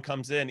another one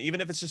comes in,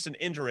 even if it's just an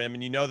interim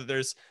and you know that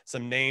there's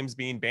some names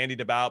being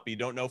bandied about, but you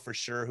don't know for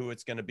sure who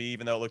it's going to be,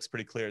 even though it looks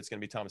pretty clear it's going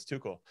to be Thomas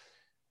Tuchel,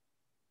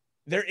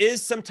 there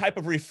is some type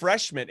of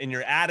refreshment in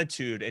your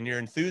attitude and your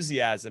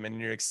enthusiasm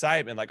and your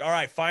excitement. Like, all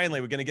right,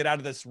 finally, we're going to get out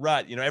of this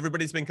rut. You know,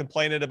 everybody's been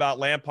complaining about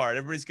Lampard.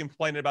 Everybody's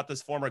complaining about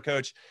this former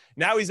coach.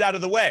 Now he's out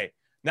of the way.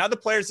 Now the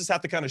players just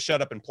have to kind of shut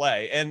up and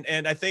play.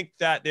 And I think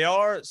that they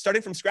are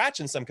starting from scratch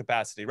in some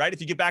capacity, right? If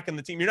you get back in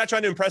the team, you're not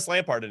trying to impress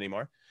Lampard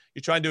anymore.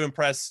 You're trying to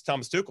impress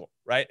Thomas Tuchel,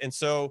 right? And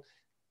so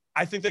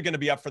I think they're going to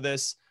be up for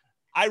this.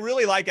 I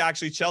really like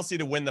actually Chelsea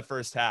to win the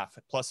first half,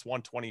 plus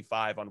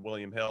 125 on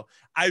William Hill.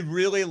 I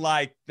really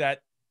like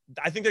that.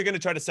 I think they're going to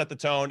try to set the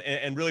tone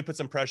and really put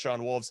some pressure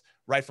on Wolves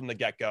right from the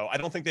get-go. I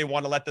don't think they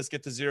want to let this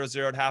get to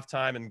 0-0 at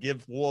halftime and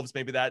give Wolves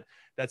maybe that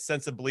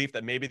sense of belief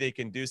that maybe they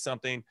can do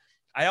something.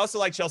 I also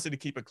like Chelsea to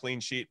keep a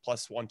clean sheet,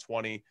 plus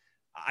 120.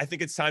 I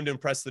think it's time to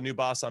impress the new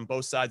boss on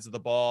both sides of the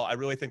ball. I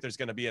really think there's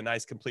going to be a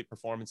nice complete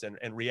performance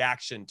and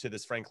reaction to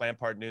this Frank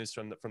Lampard news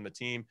from the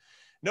team.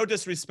 No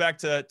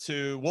disrespect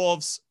to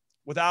Wolves.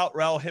 Without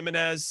Raul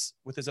Jimenez,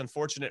 with his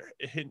unfortunate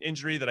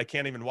injury that I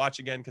can't even watch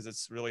again because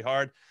it's really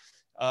hard,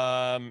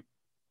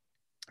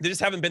 they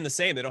just haven't been the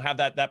same. They don't have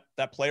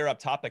that player up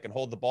top that can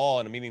hold the ball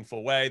in a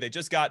meaningful way. They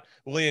just got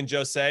William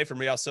Jose from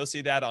Real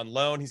Sociedad on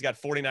loan. He's got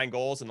 49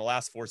 goals in the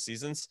last 4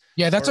 seasons.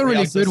 Yeah, that's a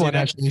really good one,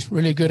 actually. He's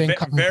really good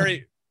income.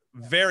 Very,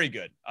 very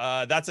good.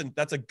 That's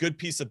a good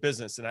piece of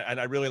business, and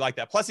I really like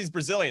that. Plus, he's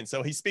Brazilian,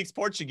 so he speaks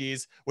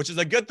Portuguese, which is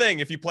a good thing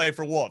if you play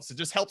for Wolves. It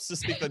just helps to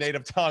speak the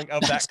native tongue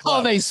of that club. That's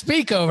all they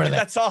speak over there.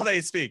 That's all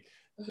they speak.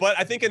 But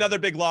I think another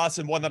big loss,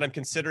 and one that I'm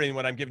considering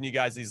when I'm giving you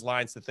guys these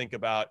lines to think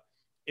about,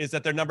 is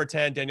that their number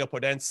 10, Daniel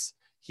Podence,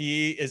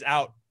 he is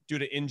out due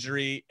to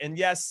injury. And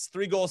yes,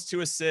 3 goals, 2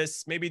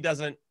 assists, maybe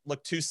doesn't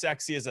look too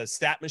sexy as a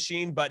stat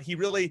machine, but he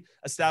really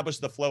established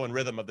the flow and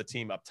rhythm of the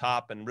team up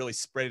top and really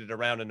sprayed it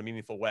around in a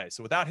meaningful way.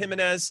 So without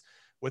Jimenez,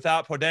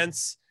 without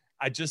Podence,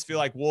 I just feel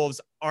like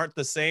Wolves aren't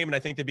the same. And I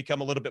think they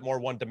become a little bit more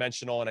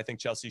one-dimensional. And I think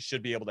Chelsea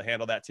should be able to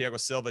handle that. Thiago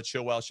Silva,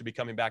 Chilwell should be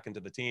coming back into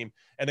the team.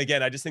 And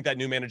again, I just think that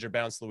new manager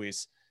bounce,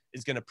 Luis,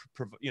 is going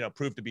to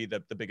prove to be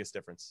the biggest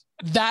difference.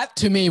 That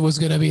to me was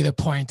going to be the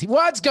point.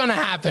 What's going to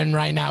happen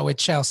right now with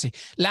Chelsea?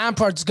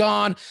 Lampard's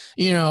gone,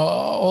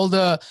 all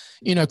the,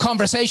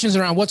 conversations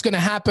around what's going to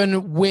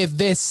happen with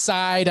this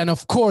side. And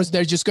of course,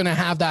 they're just going to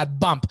have that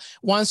bump.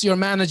 Once your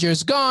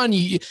manager's gone,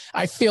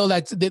 I feel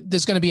that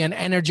there's going to be an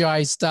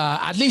energized,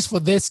 at least for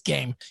this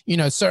game,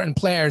 certain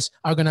players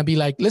are going to be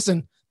like,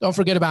 listen, don't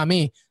forget about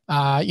me.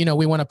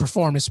 We want to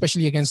perform,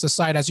 especially against the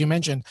side, as you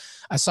mentioned,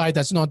 a side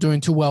that's not doing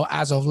too well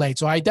as of late.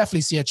 So I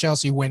definitely see a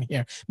Chelsea win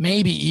here.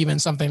 Maybe even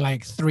something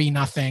like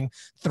 3-0,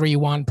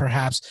 3-1,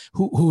 perhaps.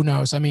 Who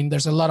knows? I mean,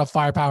 there's a lot of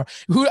firepower.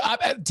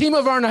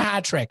 Timo Werner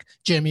hat trick,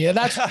 Jimmy.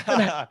 That's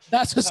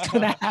what's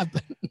gonna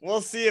happen.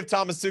 We'll see if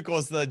Thomas Tuchel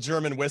is the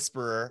German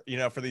whisperer,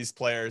 for these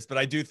players. But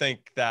I do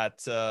think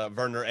that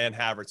Werner and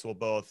Havertz will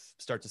both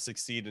start to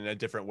succeed in a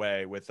different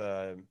way with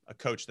a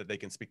coach that they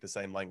can speak the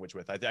same language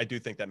with. I do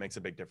think that makes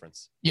a big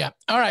difference. Yeah.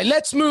 All right.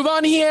 Let's move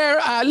on here.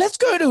 Let's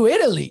go to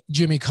Italy,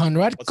 Jimmy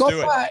Conrad.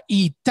 Coppa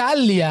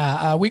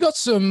Italia. We got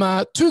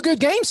some 2 good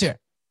games here.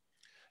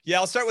 Yeah,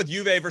 I'll start with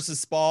Juve versus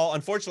Spal.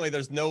 Unfortunately,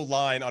 there's no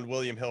line on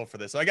William Hill for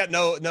this. So I got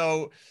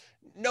no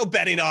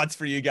betting odds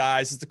for you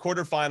guys. It's the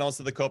quarterfinals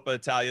of the Coppa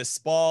Italia.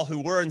 Spal, who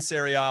were in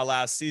Serie A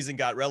last season,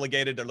 got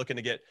relegated. They're looking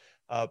to get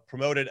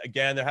promoted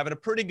again. They're having a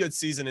pretty good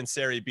season in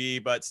Serie B,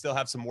 but still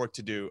have some work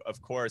to do,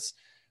 of course.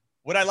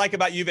 What I like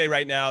about Juve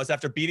right now is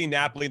after beating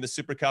Napoli in the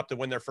Super Cup to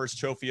win their first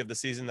trophy of the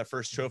season, their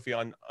first trophy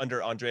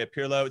under Andrea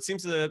Pirlo, it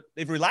seems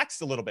they've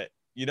relaxed a little bit.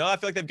 I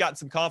feel like they've gotten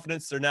some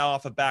confidence. They're now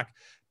off of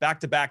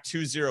back-to-back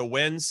 2-0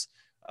 wins,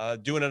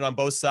 doing it on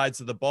both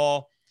sides of the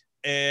ball.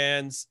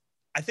 And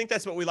I think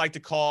that's what we like to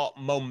call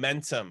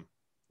momentum,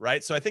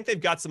 right? So I think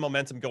they've got some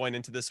momentum going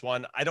into this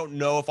one. I don't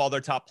know if all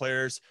their top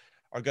players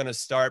are going to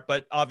start,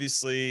 but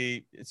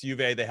obviously it's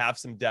Juve. They have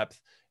some depth.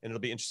 And it'll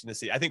be interesting to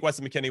see. I think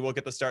Weston McKennie will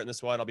get the start in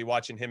this one. I'll be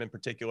watching him in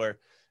particular.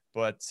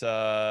 But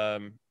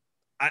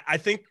I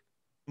think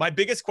my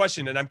biggest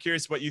question, and I'm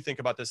curious what you think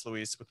about this,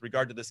 Luis, with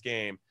regard to this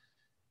game,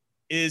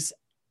 is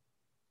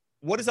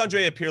what does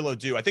Andrea Pirlo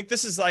do? I think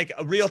this is like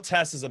a real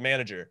test as a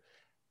manager.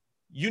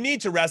 You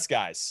need to rest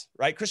guys,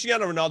 right?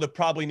 Cristiano Ronaldo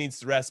probably needs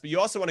to rest, but you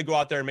also want to go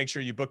out there and make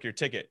sure you book your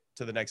ticket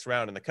to the next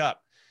round in the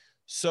Cup.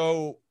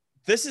 So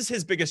this is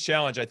his biggest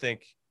challenge, I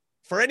think,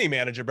 for any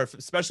manager, but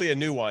especially a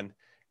new one.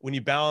 When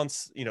you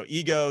balance,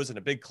 egos and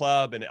a big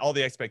club and all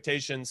the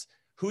expectations,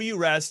 who you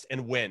rest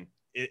and win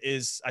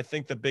is, I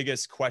think, the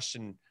biggest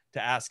question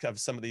to ask of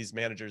some of these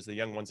managers, the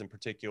young ones in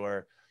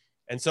particular.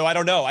 And so I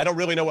don't know. I don't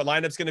really know what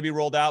lineup's going to be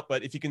rolled out,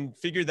 but if you can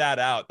figure that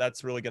out,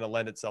 that's really going to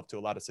lend itself to a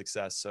lot of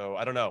success. So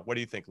I don't know. What do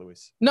you think,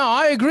 Luis? No,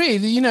 I agree.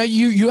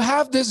 You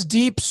have this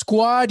deep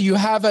squad. You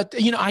have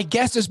I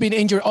guess there's been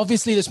injury.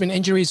 Obviously, there's been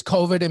injuries,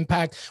 COVID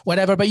impact,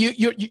 whatever. But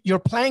you're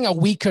playing a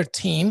weaker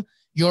team.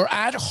 You're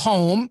at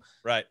home.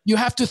 Right. You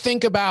have to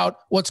think about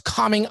what's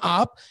coming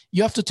up.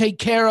 You have to take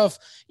care of,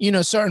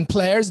 certain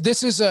players.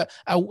 This is a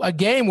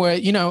game where,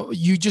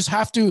 you just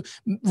have to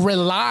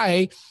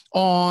rely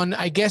on,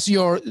 I guess,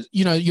 your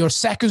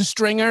second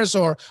stringers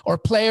or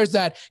players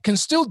that can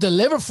still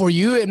deliver for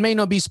you. It may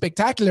not be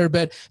spectacular,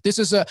 but this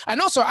is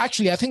and also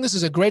actually, I think this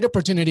is a great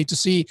opportunity to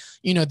see,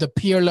 the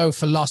Pirlo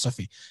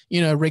philosophy,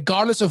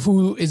 regardless of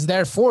who is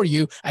there for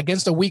you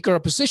against a weaker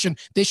opposition,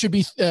 they should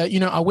be,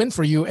 a win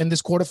for you in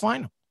this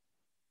quarterfinal.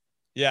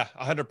 Yeah,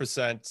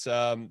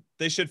 100%.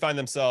 They should find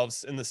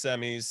themselves in the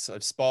semis.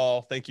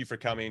 Spal, thank you for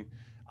coming.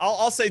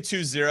 I'll say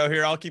 2-0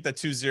 here. I'll keep that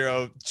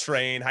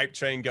 2-0 hype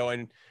train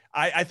going.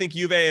 I think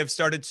Juve have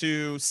started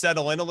to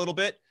settle in a little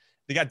bit.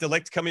 They got De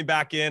Ligt coming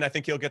back in. I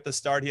think he'll get the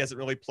start. He hasn't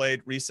really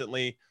played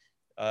recently.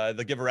 They'll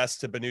give a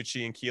rest to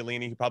Bonucci and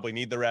Chiellini, who probably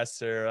need the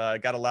rest. They're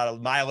got a lot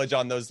of mileage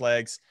on those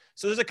legs.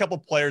 So there's a couple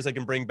players they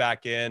can bring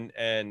back in,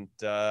 and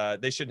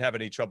they shouldn't have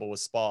any trouble with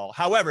Spal.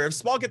 However, if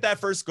Spal get that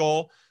first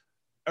goal,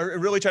 or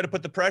really try to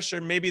put the pressure,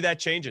 maybe that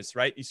changes,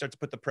 right? You start to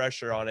put the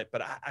pressure on it,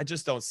 but I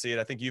just don't see it.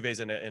 I think Juve's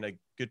in a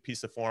good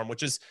piece of form,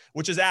 which is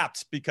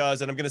apt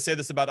because, and I'm going to say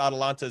this about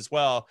Atalanta as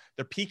well,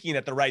 they're peaking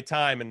at the right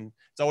time, and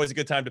it's always a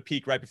good time to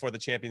peak right before the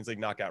Champions League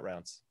knockout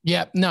rounds.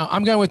 Yeah, no,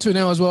 I'm going with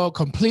 2-0 as well.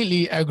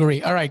 Completely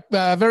agree. All right,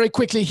 very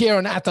quickly here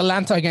on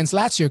Atalanta against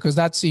Lazio, because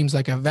that seems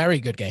like a very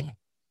good game.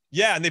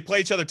 Yeah, and they play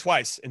each other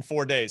twice in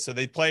 4 days. So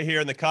they play here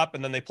in the Cup,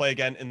 and then they play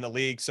again in the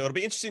league. So it'll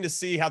be interesting to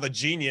see how the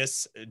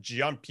genius,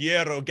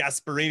 Gianpiero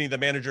Gasperini, the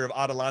manager of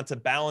Atalanta,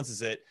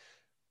 balances it.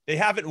 They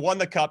haven't won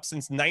the Cup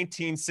since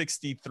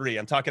 1963.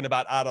 I'm talking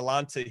about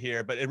Atalanta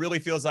here, but it really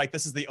feels like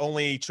this is the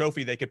only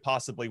trophy they could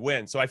possibly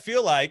win. So I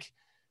feel like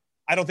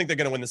I don't think they're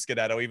going to win the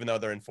Scudetto, even though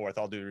they're in fourth,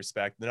 all due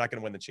respect. They're not going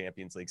to win the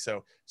Champions League.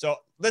 So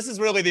this is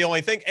really the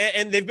only thing,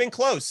 and they've been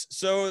close.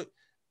 So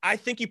I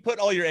think you put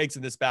all your eggs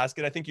in this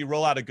basket. I think you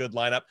roll out a good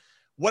lineup.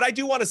 What I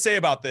do want to say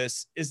about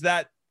this is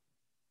that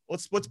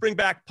let's bring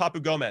back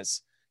Papu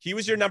Gomez. He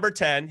was your number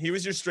 10. He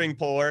was your string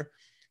puller.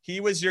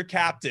 He was your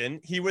captain.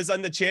 He was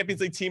on the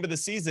Champions League team of the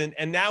season,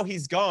 and now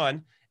he's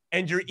gone,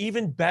 and you're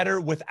even better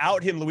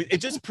without him, Luis. It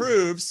just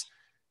proves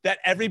that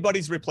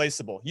everybody's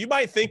replaceable. You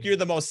might think you're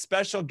the most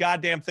special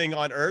goddamn thing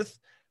on earth,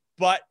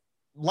 but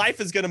life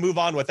is going to move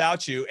on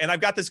without you. And I've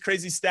got this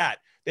crazy stat.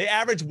 They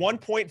average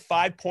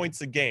 1.5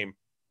 points a game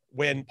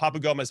when Papu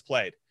Gomez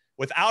played.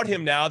 Without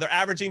him now, they're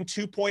averaging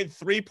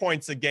 2.3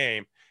 points a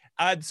game.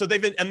 So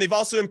they've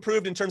also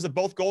improved in terms of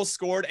both goals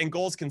scored and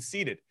goals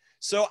conceded.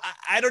 So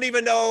I don't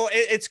even know.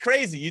 It's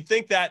crazy. You'd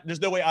think that there's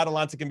no way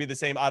Atalanta can be the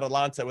same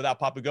Atalanta without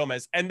Papu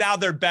Gomez, and now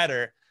they're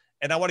better.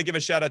 And I want to give a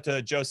shout out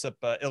to Josip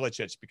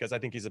Ilicic because I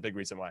think he's a big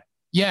reason why.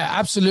 Yeah,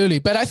 absolutely.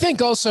 But I think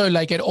also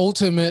it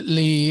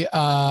ultimately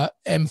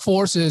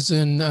enforces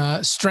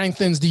and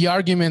strengthens the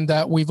argument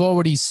that we've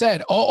already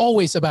said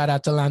always about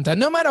Atalanta.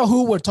 No matter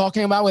who we're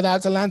talking about with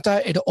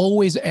Atalanta, it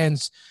always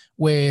ends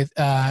with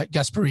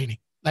Gasperini.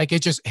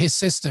 It's just his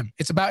system.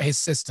 It's about his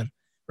system,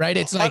 right?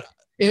 It's like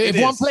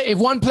if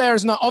one player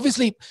is not,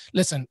 obviously,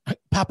 listen,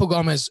 Papu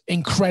Gomez,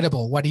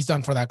 incredible what he's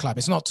done for that club.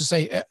 It's not to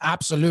say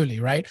absolutely,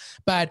 right?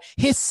 But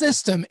his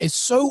system is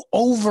so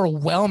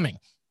overwhelming,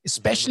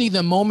 especially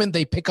the moment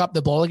they pick up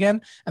the ball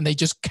again and they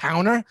just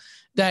counter,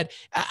 that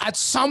at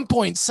some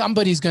point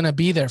somebody's going to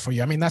be there for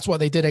you. I mean, that's what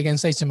they did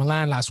against AC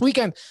Milan last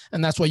weekend,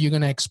 and that's what you're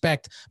going to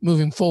expect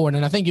moving forward.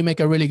 And I think you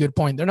make a really good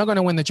point. They're not going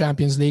to win the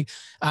Champions League.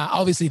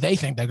 Obviously, they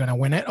think they're going to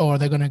win it or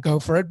they're going to go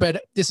for it,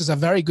 but this is a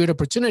very good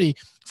opportunity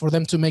for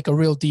them to make a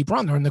real deep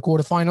run. They're in the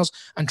quarterfinals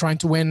and trying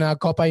to win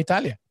Coppa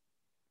Italia.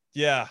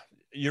 Yeah.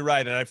 You're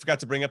right. And I forgot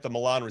to bring up the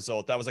Milan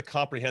result. That was a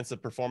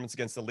comprehensive performance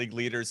against the league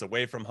leaders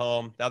away from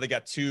home. Now they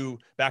got 2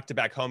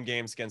 back-to-back home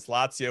games against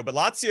Lazio, but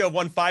Lazio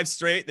won 5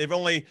 straight. They've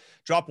only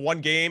dropped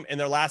 1 game in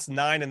their last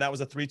 9, and that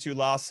was a 3-2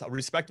 loss, a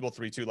respectable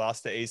 3-2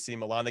 loss to AC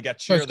Milan. They got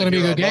Chiro, the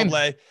hero,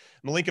 Mobley.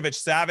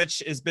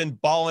 Milinkovic-Savic has been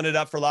balling it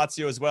up for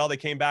Lazio as well. They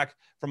came back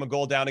from a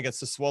goal down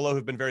against Sassuolo,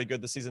 who've been very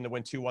good this season, to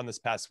win 2-1 this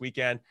past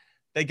weekend.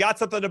 They got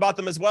something about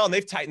them as well, and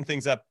they've tightened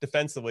things up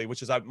defensively,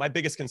 which is my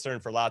biggest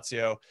concern for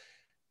Lazio.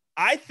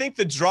 I think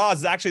the draw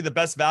is actually the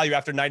best value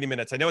after 90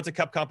 minutes. I know it's a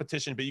cup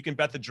competition, but you can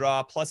bet the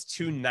draw plus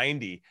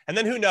 290. And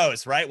then who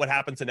knows, right, what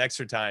happens in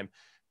extra time.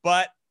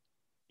 But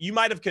you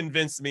might have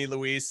convinced me,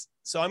 Luis.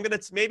 So I'm going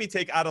to maybe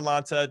take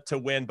Atalanta to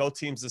win, both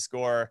teams to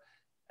score,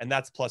 and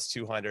that's plus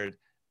 200.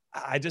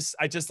 I just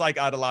like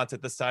Atalanta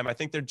at this time. I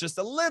think they're just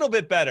a little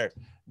bit better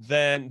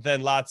than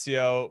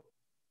Lazio,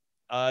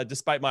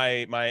 despite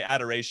my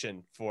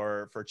adoration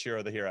for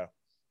Chiro, the hero.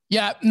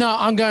 Yeah, no,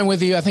 I'm going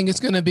with you. I think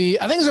it'll be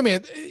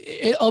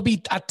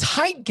a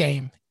tight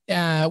game,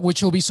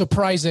 which will be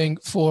surprising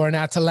for an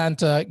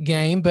Atalanta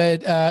game,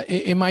 but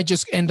it might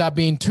just end up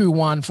being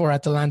 2-1 for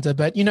Atalanta.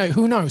 But,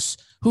 who knows?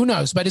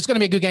 But it's going to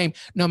be a good game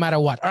no matter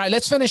what. All right,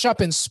 let's finish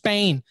up in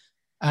Spain.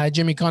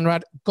 Jimmy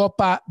Conrad,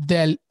 Copa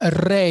del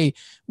Rey.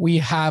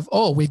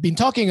 We've been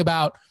talking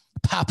about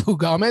Papu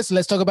Gomez.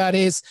 Let's talk about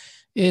his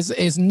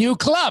new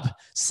club,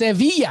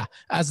 Sevilla,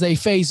 as they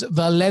face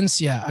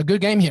Valencia. A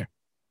good game here.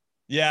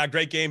 Yeah,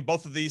 great game.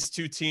 Both of these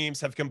two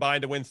teams have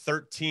combined to win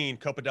 13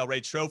 Copa del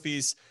Rey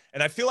trophies.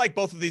 And I feel like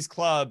both of these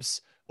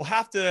clubs will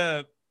have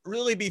to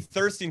really be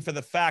thirsting for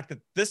the fact that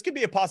this could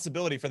be a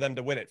possibility for them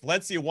to win it.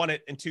 Valencia won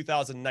it in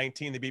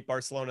 2019. They beat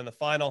Barcelona in the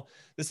final.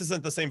 This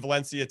isn't the same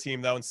Valencia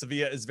team, though, and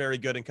Sevilla is very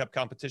good in cup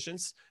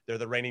competitions. They're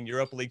the reigning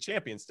Europa League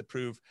champions, to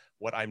prove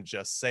what I'm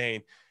just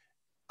saying.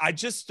 I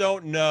just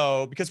don't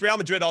know, because Real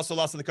Madrid also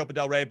lost in the Copa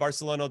del Rey.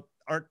 Barcelona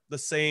aren't the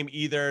same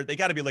either. They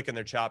got to be licking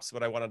their chops,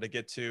 what I wanted to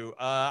get to.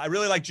 I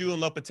really like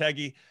Julian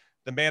Lopetegui,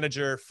 the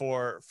manager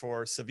for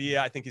Sevilla.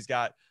 I think he's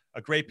got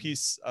a great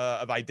piece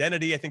of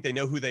identity. I think they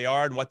know who they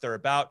are and what they're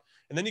about.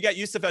 And then you got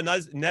Youssef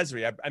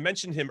Nesri. I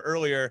mentioned him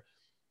earlier.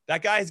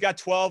 That guy has got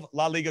 12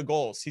 La Liga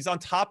goals. He's on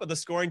top of the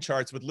scoring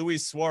charts with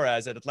Luis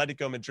Suarez at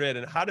Atletico Madrid.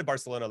 And how did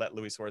Barcelona let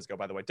Luis Suarez go,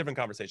 by the way? Different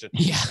conversation.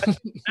 Yeah.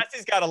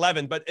 Messi's got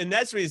 11, but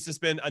Nesri has just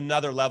been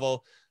another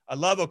level. I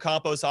love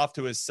Ocampos off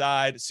to his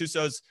side.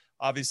 Suso's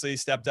obviously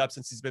stepped up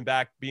since he's been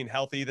back being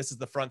healthy. This is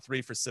the front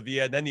three for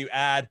Sevilla. And then you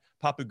add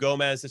Papu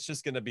Gomez. It's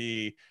just going to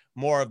be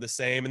more of the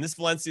same. And this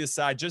Valencia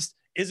side just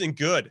isn't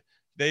good.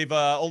 They've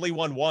only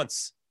won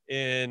once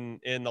in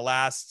the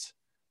last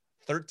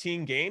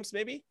 13 games,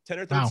 maybe 10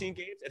 or 13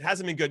 games. It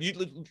hasn't been good.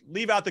 You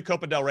leave out the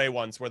Copa del Rey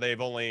ones where they've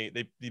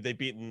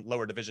beaten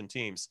lower division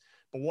teams,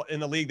 but in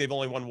the league, they've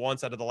only won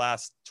once out of the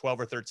last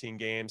 12 or 13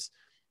 games.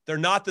 They're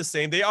not the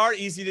same. They are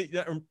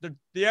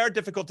they are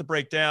difficult to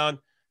break down,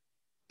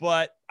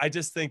 but I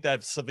just think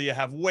that Sevilla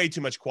have way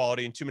too much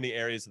quality in too many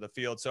areas of the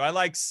field. So I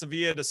like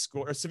Sevilla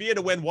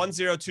to win 1-0,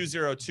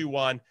 2-0,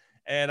 2-1.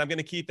 And I'm going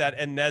to keep that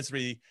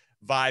En-Nesyri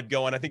vibe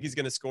going. I think he's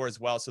going to score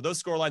as well. So those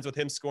score lines with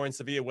him scoring,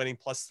 Sevilla winning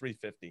plus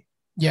 350.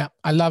 Yeah,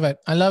 I love it.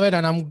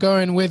 And I'm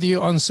going with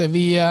you on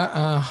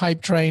Sevilla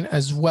hype train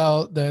as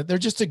well. They're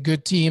just a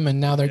good team, and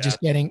now they're just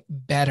getting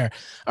better.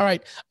 All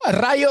right,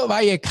 Rayo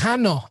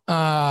Vallecano.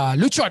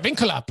 Lucho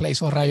Advíncula plays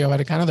for Rayo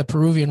Vallecano, the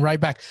Peruvian right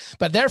back.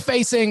 But they're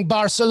facing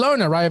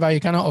Barcelona. Rayo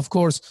Vallecano, of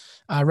course,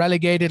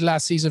 relegated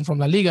last season from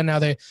La Liga. Now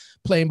they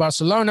play in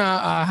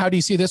Barcelona. How do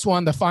you see this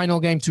one, the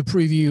final game to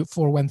preview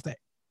for Wednesday?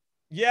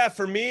 Yeah,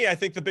 for me, I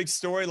think the big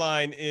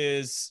storyline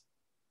is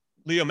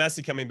Leo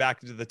Messi coming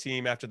back into the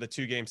team after the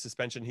 2-game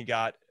suspension he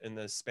got in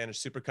the Spanish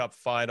Super Cup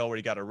final where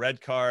he got a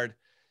red card.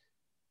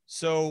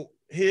 So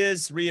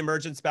his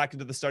reemergence back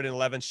into the starting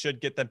 11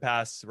 should get them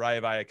past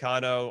Rayo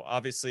Vallecano.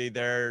 Obviously,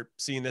 they're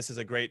seeing this as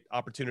a great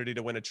opportunity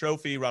to win a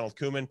trophy. Ronald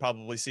Koeman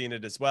probably seeing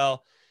it as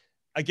well.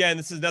 Again,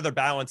 this is another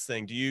balance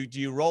thing. Do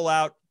you roll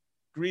out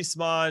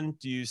Griezmann?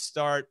 Do you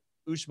start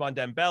Ousmane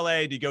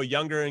Dembele? Do you go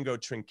younger and go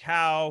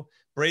Trincao?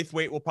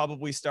 Braithwaite will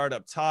probably start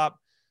up top.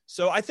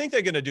 So I think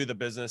they're going to do the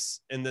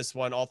business in this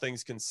one, all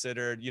things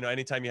considered. You know,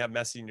 anytime you have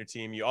Messi in your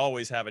team, you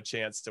always have a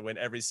chance to win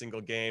every single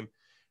game.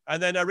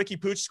 And then Ricky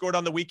Puig scored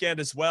on the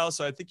weekend as well.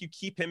 So I think you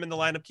keep him in the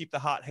lineup, keep the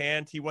hot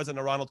hand. He wasn't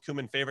a Ronald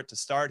Koeman favorite to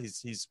start.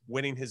 He's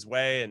winning his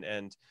way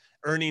and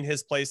earning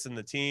his place in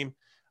the team.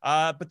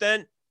 But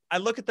then I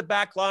look at the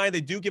back line.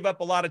 They do give up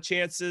a lot of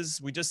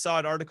chances. We just saw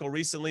an article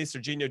recently.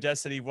 Serginho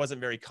Dest said he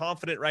wasn't very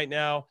confident right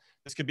now.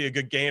 This could be a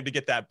good game to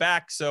get that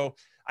back. So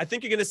I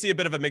think you're going to see a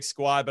bit of a mixed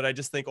squad, but I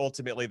just think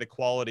ultimately the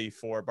quality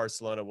for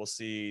Barcelona will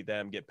see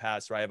them get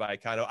past Rayo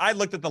Vallecano. I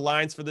looked at the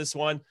lines for this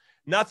one.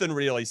 Nothing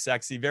really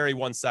sexy, very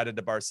one-sided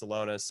to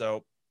Barcelona.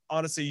 So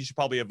honestly, you should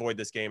probably avoid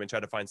this game and try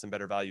to find some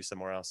better value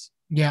somewhere else.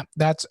 Yeah,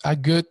 that's a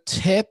good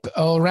tip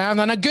all around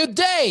and a good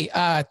day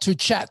to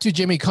chat to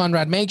Jimmy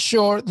Conrad. Make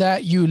sure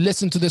that you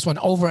listen to this one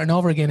over and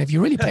over again if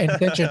you're really paying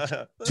attention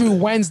to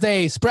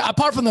Wednesdays,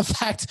 apart from the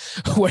fact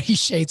where he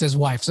shades his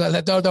wife.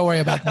 So don't worry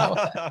about that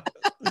one.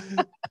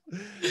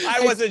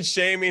 I wasn't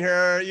shaming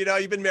her. You know,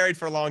 you've been married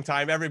for a long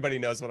time. Everybody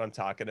knows what I'm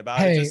talking about.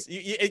 Hey.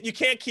 You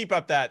can't keep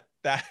up that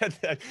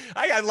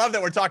I love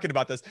that we're talking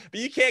about this, but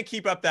you can't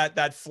keep up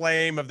that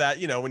flame of that,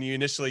 you know, when you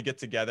initially get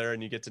together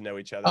and you get to know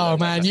each other. Oh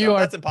man,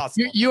 that's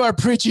impossible. You are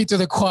preaching to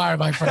the choir,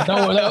 my friend.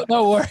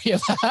 Don't worry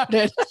about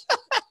it.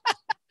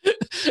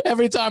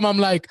 Every time I'm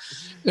like,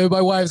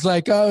 my wife's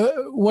like,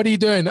 what are you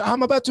doing?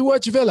 I'm about to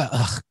watch Villa.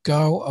 Ugh,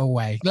 go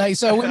away. Like,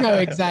 so we know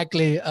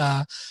exactly,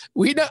 I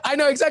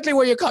know exactly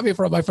where you're coming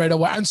from, my friend.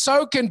 And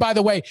so can, by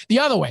the way, the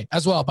other way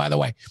as well, by the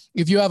way,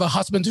 if you have a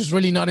husband who's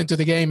really not into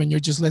the game and you're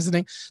just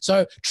listening.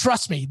 So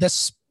trust me,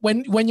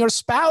 when your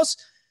spouse,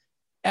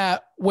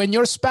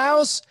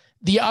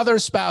 the other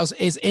spouse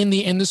is in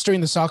the industry,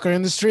 in the soccer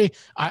industry,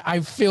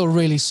 I feel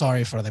really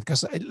sorry for them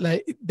because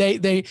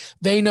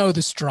they know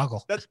the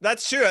struggle.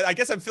 That's true. I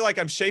guess I feel like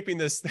I'm shaping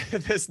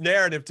this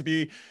narrative to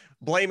be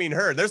blaming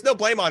her. There's no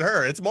blame on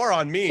her. It's more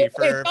on me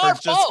for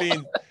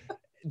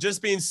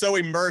just being so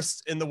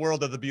immersed in the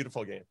world of the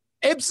beautiful game.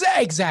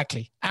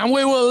 Exactly. And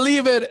we will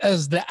leave it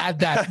at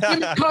that.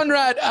 Jimmy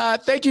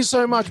Conrad, thank you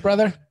so much,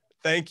 brother.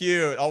 Thank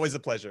you. Always a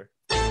pleasure.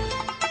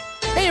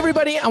 Hey,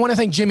 everybody. I want to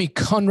thank Jimmy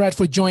Conrad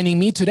for joining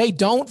me today.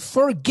 Don't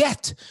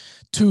forget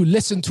to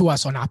listen to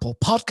us on Apple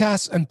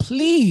Podcasts, and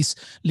please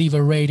leave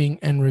a rating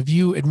and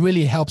review. It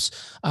really helps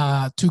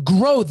to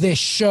grow this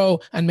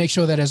show and make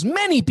sure that as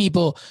many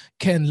people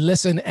can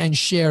listen and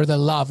share the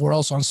love. We're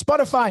also on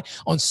Spotify,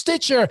 on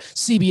Stitcher,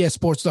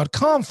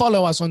 cbssports.com.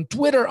 Follow us on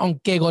Twitter on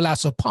Que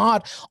Golazo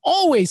Pod.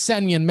 Always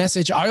send me a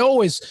message. I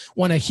always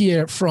want to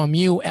hear from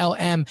you,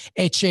 LM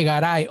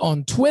Echegaray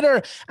on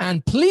Twitter.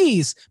 And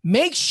please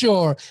make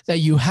sure that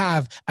you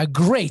have a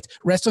great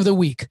rest of the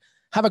week.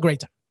 Have a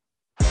great time.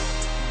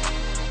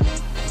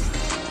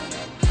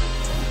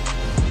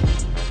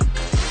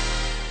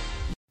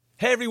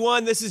 Hey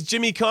everyone, this is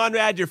Jimmy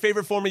Conrad, your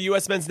favorite former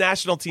U.S. men's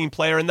national team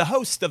player and the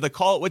host of the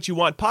Call It What You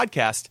Want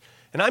podcast.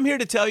 And I'm here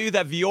to tell you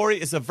that Vuori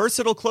is a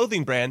versatile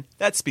clothing brand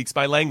that speaks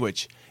my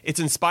language. It's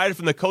inspired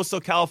from the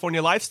coastal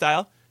California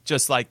lifestyle,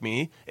 just like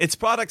me. Its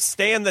products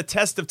stand the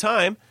test of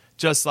time,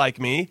 just like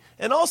me.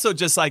 And also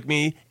just like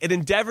me, it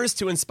endeavors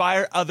to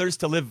inspire others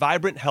to live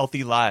vibrant,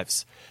 healthy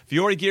lives.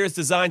 Vuori gear is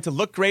designed to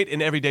look great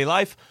in everyday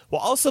life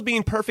while also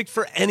being perfect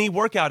for any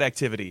workout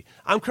activity.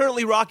 I'm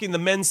currently rocking the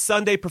men's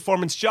Sunday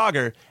Performance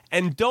Jogger,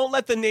 and don't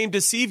let the name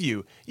deceive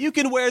you. You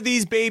can wear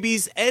these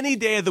babies any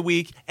day of the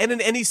week and in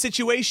any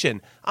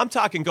situation. I'm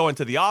talking going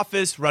to the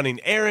office,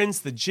 running errands,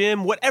 the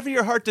gym, whatever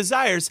your heart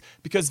desires,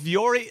 because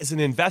Vuori is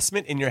an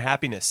investment in your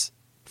happiness.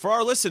 For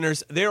our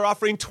listeners, they are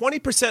offering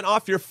 20%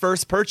 off your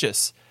first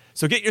purchase.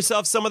 So get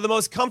yourself some of the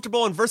most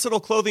comfortable and versatile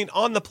clothing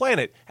on the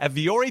planet at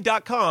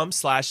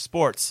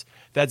vuori.com/sports.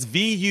 That's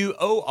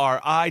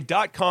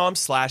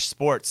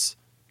VUORI.com/sports.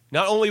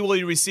 Not only will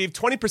you receive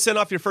 20%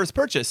 off your first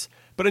purchase,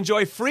 but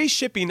enjoy free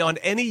shipping on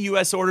any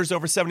U.S. orders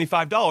over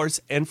 $75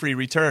 and free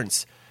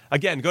returns.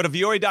 Again, go to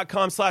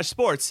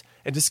vuori.com/sports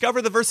and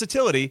discover the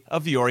versatility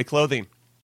of Vuori clothing.